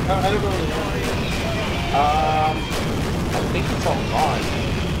 I don't really know. I think it's all gone.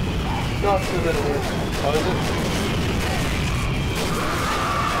 No, it's in the middle here. Oh, is it?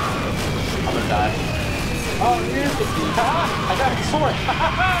 I'm gonna die. Oh, here's the key. I got a sword!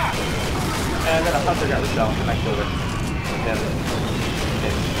 And then a hunter got the shell, and I killed it. And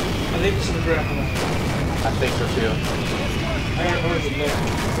I think this is the grapple. I think so too. I got orders in there.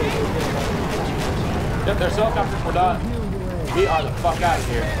 Yep, there's helicopters, we're done. We are the fuck out of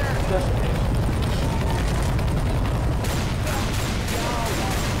here.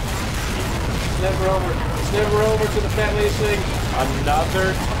 It's never over. It's never over to the fat lady thing.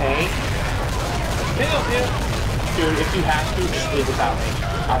 Another tank? Kill him! Dude, if you have to, just leave without me.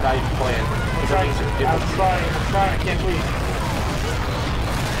 I'm not even playing. I'm trying. I can't breathe.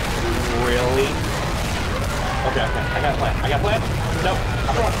 Really? Okay, I got a plan. No.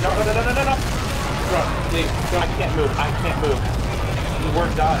 No. Bro, leave. I can't move.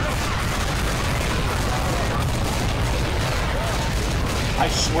 We're done. I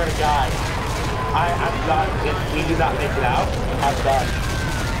swear to God. I'm done. If we do not make it out, I'm done.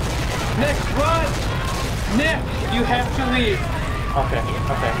 Nick, run! Nick, you have to leave. Okay.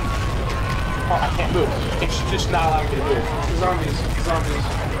 Oh, I can't move. It's just not allowing me to move. Zombies.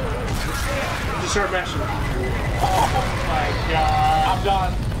 Just start mashing. Oh my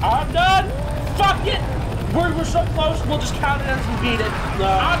God. I'm done. Fuck it. We're so close. We'll just count it as we beat it. No.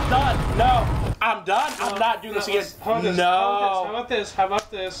 I'm done. No. I'm done. I'm not doing this again. How about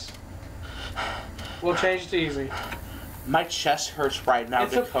this? We'll change it to easy. My chest hurts right now,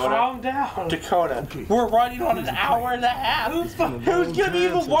 It's Dakota. calm down. Dakota, Okay. we're running on an hour and a half. Who's gonna be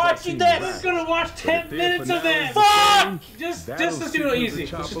even watching Who's this? gonna watch 10 minutes of this? Fuck! Just let's do it easy.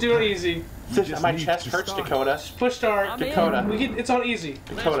 Let's just do it easy. My chest hurts, Dakota. Push start. Dakota. It's on easy.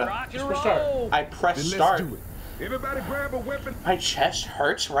 Dakota. Just push start. I press Then let's start. do it. Everybody grab a weapon. My chest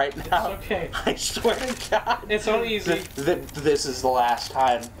hurts right now. It's okay. I swear to God. It's on easy. This is the last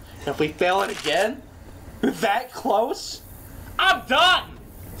time. If we fail it again, that close, I'm done.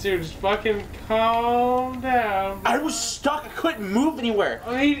 Dude, just fucking calm down. I was stuck. I couldn't move anywhere.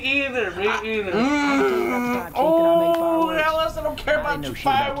 Me either. Oh, Alice, I don't care about your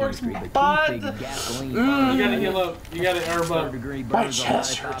fireworks, bud. You gotta heal up. You gotta herb up. My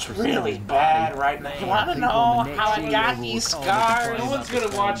chest hurts really bad right now. You wanna know how I got these scars? No one's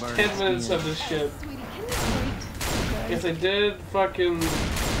gonna watch 10 minutes of this shit. If they did, fucking,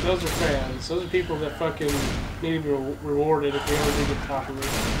 those are fans. Those are people that fucking need to be rewarded if they ever do get the top of it.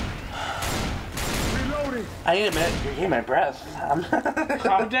 Reloading. I need a minute to get my breath.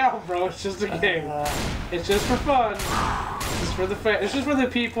 Calm down, bro. It's just a game. It's just for fun. It's for the It's just for the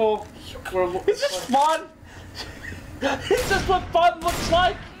people. It's just fun. It's just what fun looks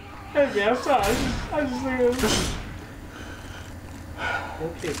like. Hey, man, I'm sorry. I just think it's...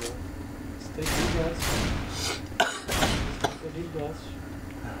 Okay, bro. Let's take deep breaths. Take deep breaths.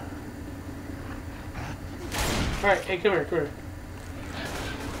 Alright, hey, come here.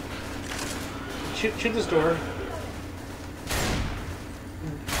 Shoot this door.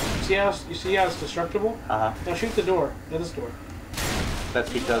 You see how it's destructible? Uh-huh. Now shoot the door. This door.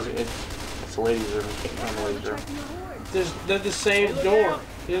 That's because it's a ladies' room. You can't go in the ladies' room. They're the same door.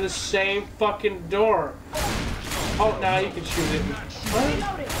 They're the same fucking door. Oh, now you can shoot it. What?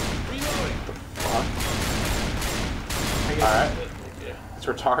 Alright. Yeah, It's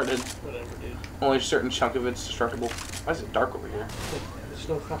retarded. whatever, dude. Only a certain chunk of it's destructible. Why is it dark over here? There's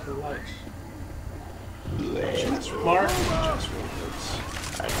no fucking lights. Chest really Mark? hurts.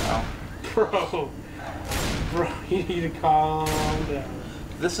 I know. Bro, you need to calm down.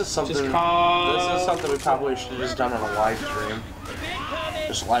 This is something. Just calm. This is something we probably should have just done on a live stream.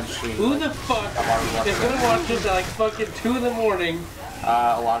 Just live stream. Who like, the fuck about is gonna watch this at like fucking 2 in the morning?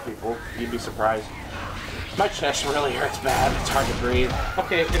 a lot of people. You'd be surprised. My chest really hurts bad. It's hard to breathe.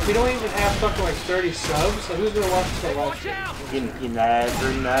 Okay, if we don't even have fucking like 30 subs, like who's gonna watch this on live stream? You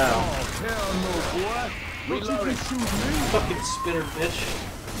never know. Hell no, boy. Don't you can shoot me. Fucking spitter bitch.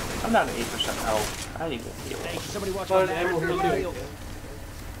 I'm not at 8% health. I need to heal. Somebody watch But my ammo back. here too.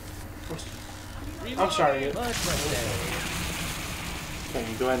 I'm sorry. Much better. Okay,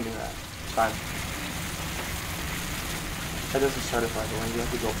 you go ahead and do that. It's fine. That doesn't start it right away. You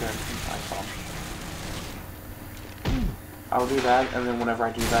have to go up there and find some. I'll do that, and then whenever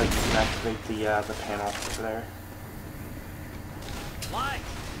I do that, you can activate the panel over there. Light.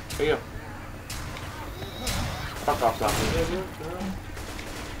 There you go. Fuck off, zombie.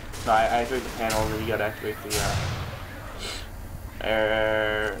 No, I activate the panel, and then you gotta activate the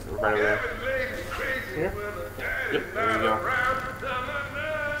right over there. Here? Yep, there you go.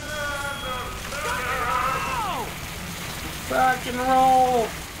 Rock and roll!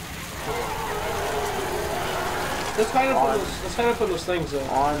 Let's kind of put those things in.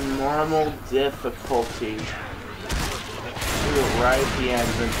 On normal difficulty. Do it right at the end,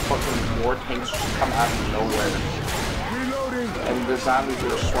 then fucking more tanks just come out of nowhere. Reloading. And the zombies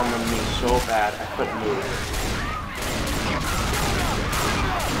were swarming me so bad I couldn't move.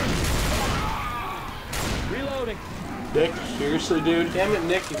 Reloading. Nick, seriously, dude? Damn it,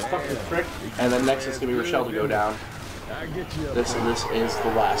 Nick, you fucking prick. And then next is gonna be Rochelle to go down. I get you. This is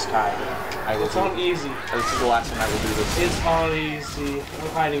the last time I will It's do on easy. This is the last time I will do this. It's on easy. I'm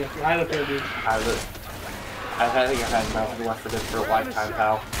hiding up here. Hide up here, dude. I think I had my Left 4 Dead for a lifetime,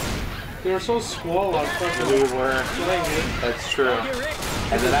 pal. They were so swole on fucking. We were. Dang That's true.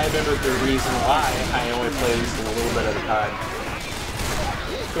 And then I remembered the reason why I only play these a little bit at a time.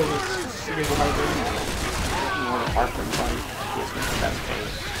 Because it's getting harder. You know, the part from fun gives me the best pain.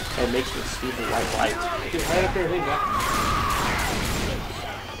 It makes me see the white light. Dude, hide up here, hey, man.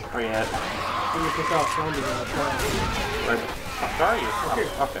 Where you at? Let me pick out zombies on the floor. Where the fuck are you?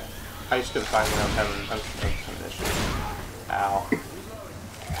 Oh, okay. I just couldn't find you. I was having issues. Ow.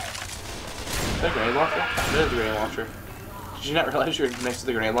 Is that a grenade launcher? That is a grenade launcher. Did you not realize you were next to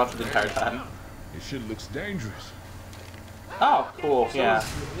the grenade launcher the entire time? This shit looks dangerous. Oh, cool. Yeah.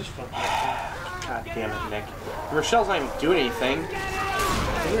 This fucking God damn it, Nick. Rochelle's not even doing anything.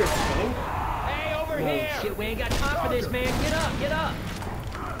 weird thing. Hey, over here. Shit, we ain't got time for this, man. Get up, get up.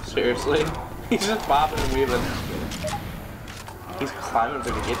 Seriously? He's just bobbing and weaving. He's climbing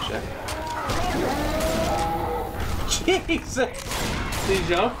to get you. Jesus! Did he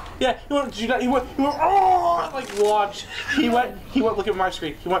jump? Yeah, he went, oh, like launch. He went, look at my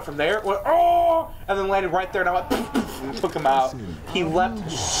screen. He went from there, went, oh, and then landed right there, and I went, and took him out. He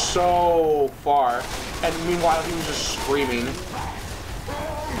leapt so far, and meanwhile he was just screaming.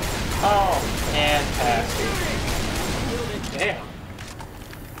 Oh, fantastic. Damn.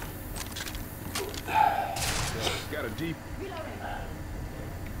 Got a deep.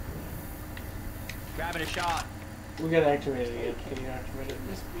 Grabbing a shot. We gotta activate it again. Can you activate it?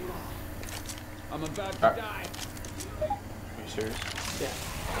 I'm about to die. Are you serious? Yeah.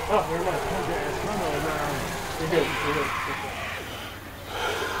 Oh, never mind. You're good. You're good.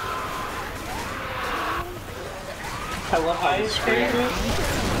 I love how the scream.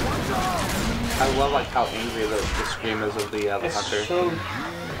 I love like how angry the scream is of the It's hunter. so.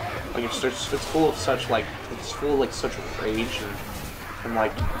 Like it's full of such like such rage and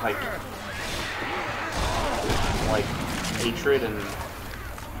like hatred and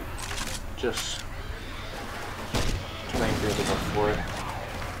just trying to think for it.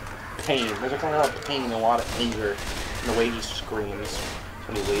 Pain. There's like a lot of pain and a lot of anger in the way he screams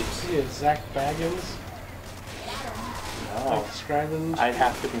when he leaps. Yeah, Zach Baggins. No. Like describing. I'd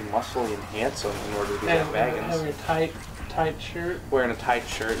have to be muscly and handsome in order to be that Baggins. Having a tight shirt. Wearing a tight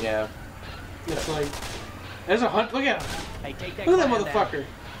shirt, yeah. It's like. There's a hunt. Look at him. Hey, take that. Look at that clown down. motherfucker.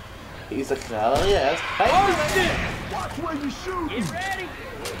 He's like, oh yes. Oh shit! Watch where you shoot. Get ready.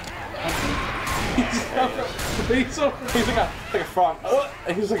 He's like a frog.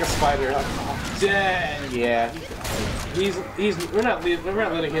 He's like a spider. Like, oh, Dead. yeah. We're not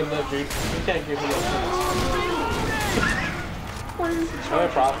letting him live, dude. We can't give him a The only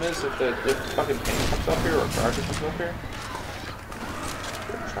problem is if fucking pain comes up here or Charger comes up here.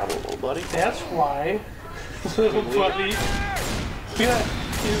 You're in trouble, little buddy. That's why. Little buddy. Yeah,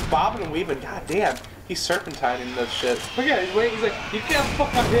 he's bobbing and weaving. God damn. He's serpentining this shit. Look at him. Wait, he's like, you can't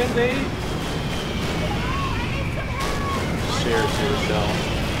fuck up him, baby. Seriously, Rochelle.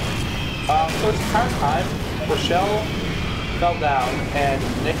 So it's entire time, Rochelle fell down and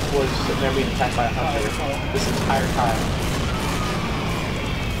Nick was sitting there being attacked by a hunter this entire time.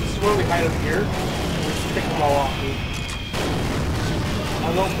 This is where we hide up here. We just pick them all off, dude. I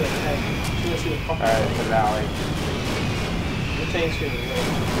love that. Hey, you see the fucking. Alright, to the alley. The tank's gonna be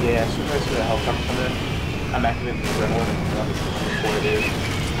ready. Yeah, as soon as I see the helicopter come in, I'm activating the adrenaline and I'm just what it is.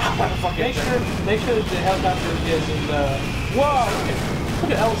 Make sure that the helicopter is in the. Whoa!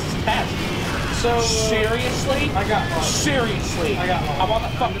 Look at Ellis's task. So Seriously? I got one. Seriously? I got one. I'm on the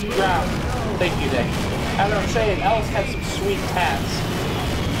fucking ground. Thank you, Nick. As I'm saying, Ellis had some sweet tats.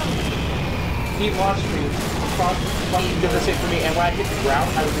 He watched me. He did the same for me, and when I hit the ground,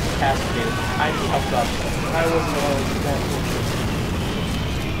 I was incapacitated. I need help up. I wasn't always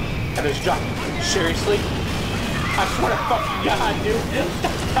And there's John. Seriously? I swear to fucking God, dude.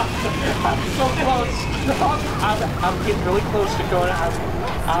 I'm so close. I'm getting really close, Dakota.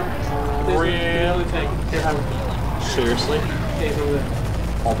 I'm really taking care of it. Seriously?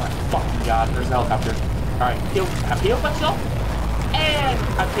 Oh my fucking God, there's a helicopter. Alright, I've healed myself, and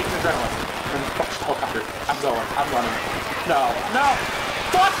I'm taking adrenaline. And fuck this helicopter. I'm going. I'm running. No. No!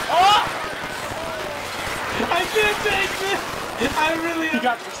 Fuck off! I can't take this! I really You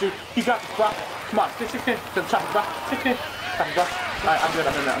got this, dude. You got this, bro. Come on. It's okay. To the top, bro. It's okay. Top, bro. Alright, I'm good.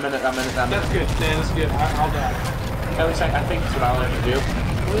 I'm in it. That's good. Man, that's good. I'll die. At least I think that's what I'll have to do.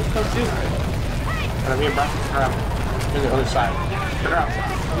 What is supposed to do? Come here, bro. Turn around. To the other side. Turn around.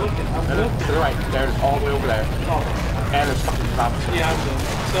 I'm looking. To the right. There it is. All the way over there. Oh. And there's fucking zombies. Yeah, I'm good.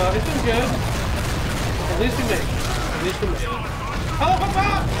 So, it's been good. At least we made it. Oh, my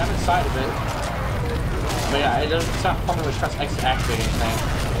God! I'm inside of it. But yeah, it's not fun to press X to activate anything.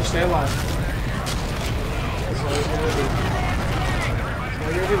 Just stay alive. That's all you're gonna do. That's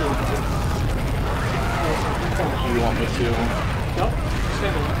all you're gonna do. You want me to? Nope.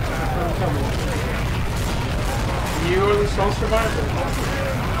 Stay there. Tell me. You are the sole survivor.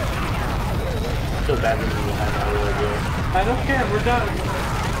 I feel bad when you have that really do. I don't care. We're done.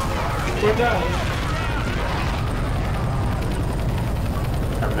 We're done.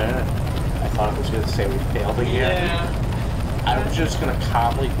 For a minute, I thought it was going to say we failed again. Yeah. I was just going to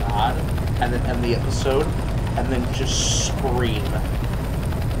calmly nod and then end the episode and then just scream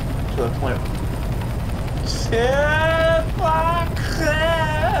to the point of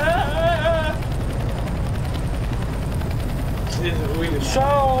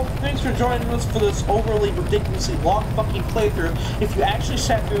So, thanks for joining us for this overly ridiculously long fucking playthrough. If you actually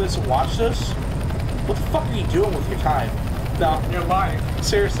sat through this and watched this, what the fuck are you doing with your time? No. Your life.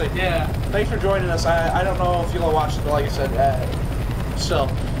 Seriously. Yeah. Thanks for joining us. I don't know if you'll watch it, but like I said, still,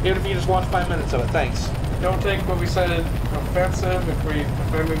 even if you just watch 5 minutes of it, thanks. Don't take what we said offensive if we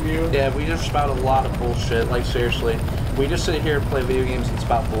offended you. Yeah, we just spout a lot of bullshit, like seriously. We just sit here and play video games and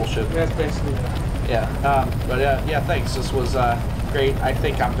spout bullshit. That's basically it. Yeah, but yeah, thanks. This was great. I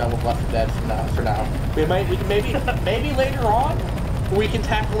think I'm done with Left 4 Dead for now. We can maybe later on we can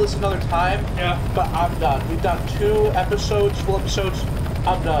tackle this another time. Yeah. But I'm done. We've done 2 episodes, full episodes.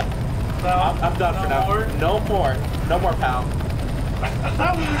 I'm done. No, I'm done for now. More? No more, pal.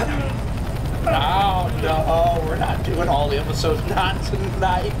 Oh no, we're not doing all the episodes. Not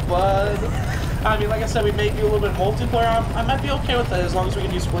tonight, bud. I mean, like I said, we may do a little bit of multiplayer. I might be okay with that as long as we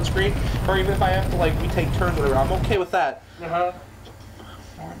can use split screen, or even if I have to we take turns, whatever. I'm okay with that. Uh-huh.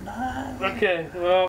 Or not. Okay, well,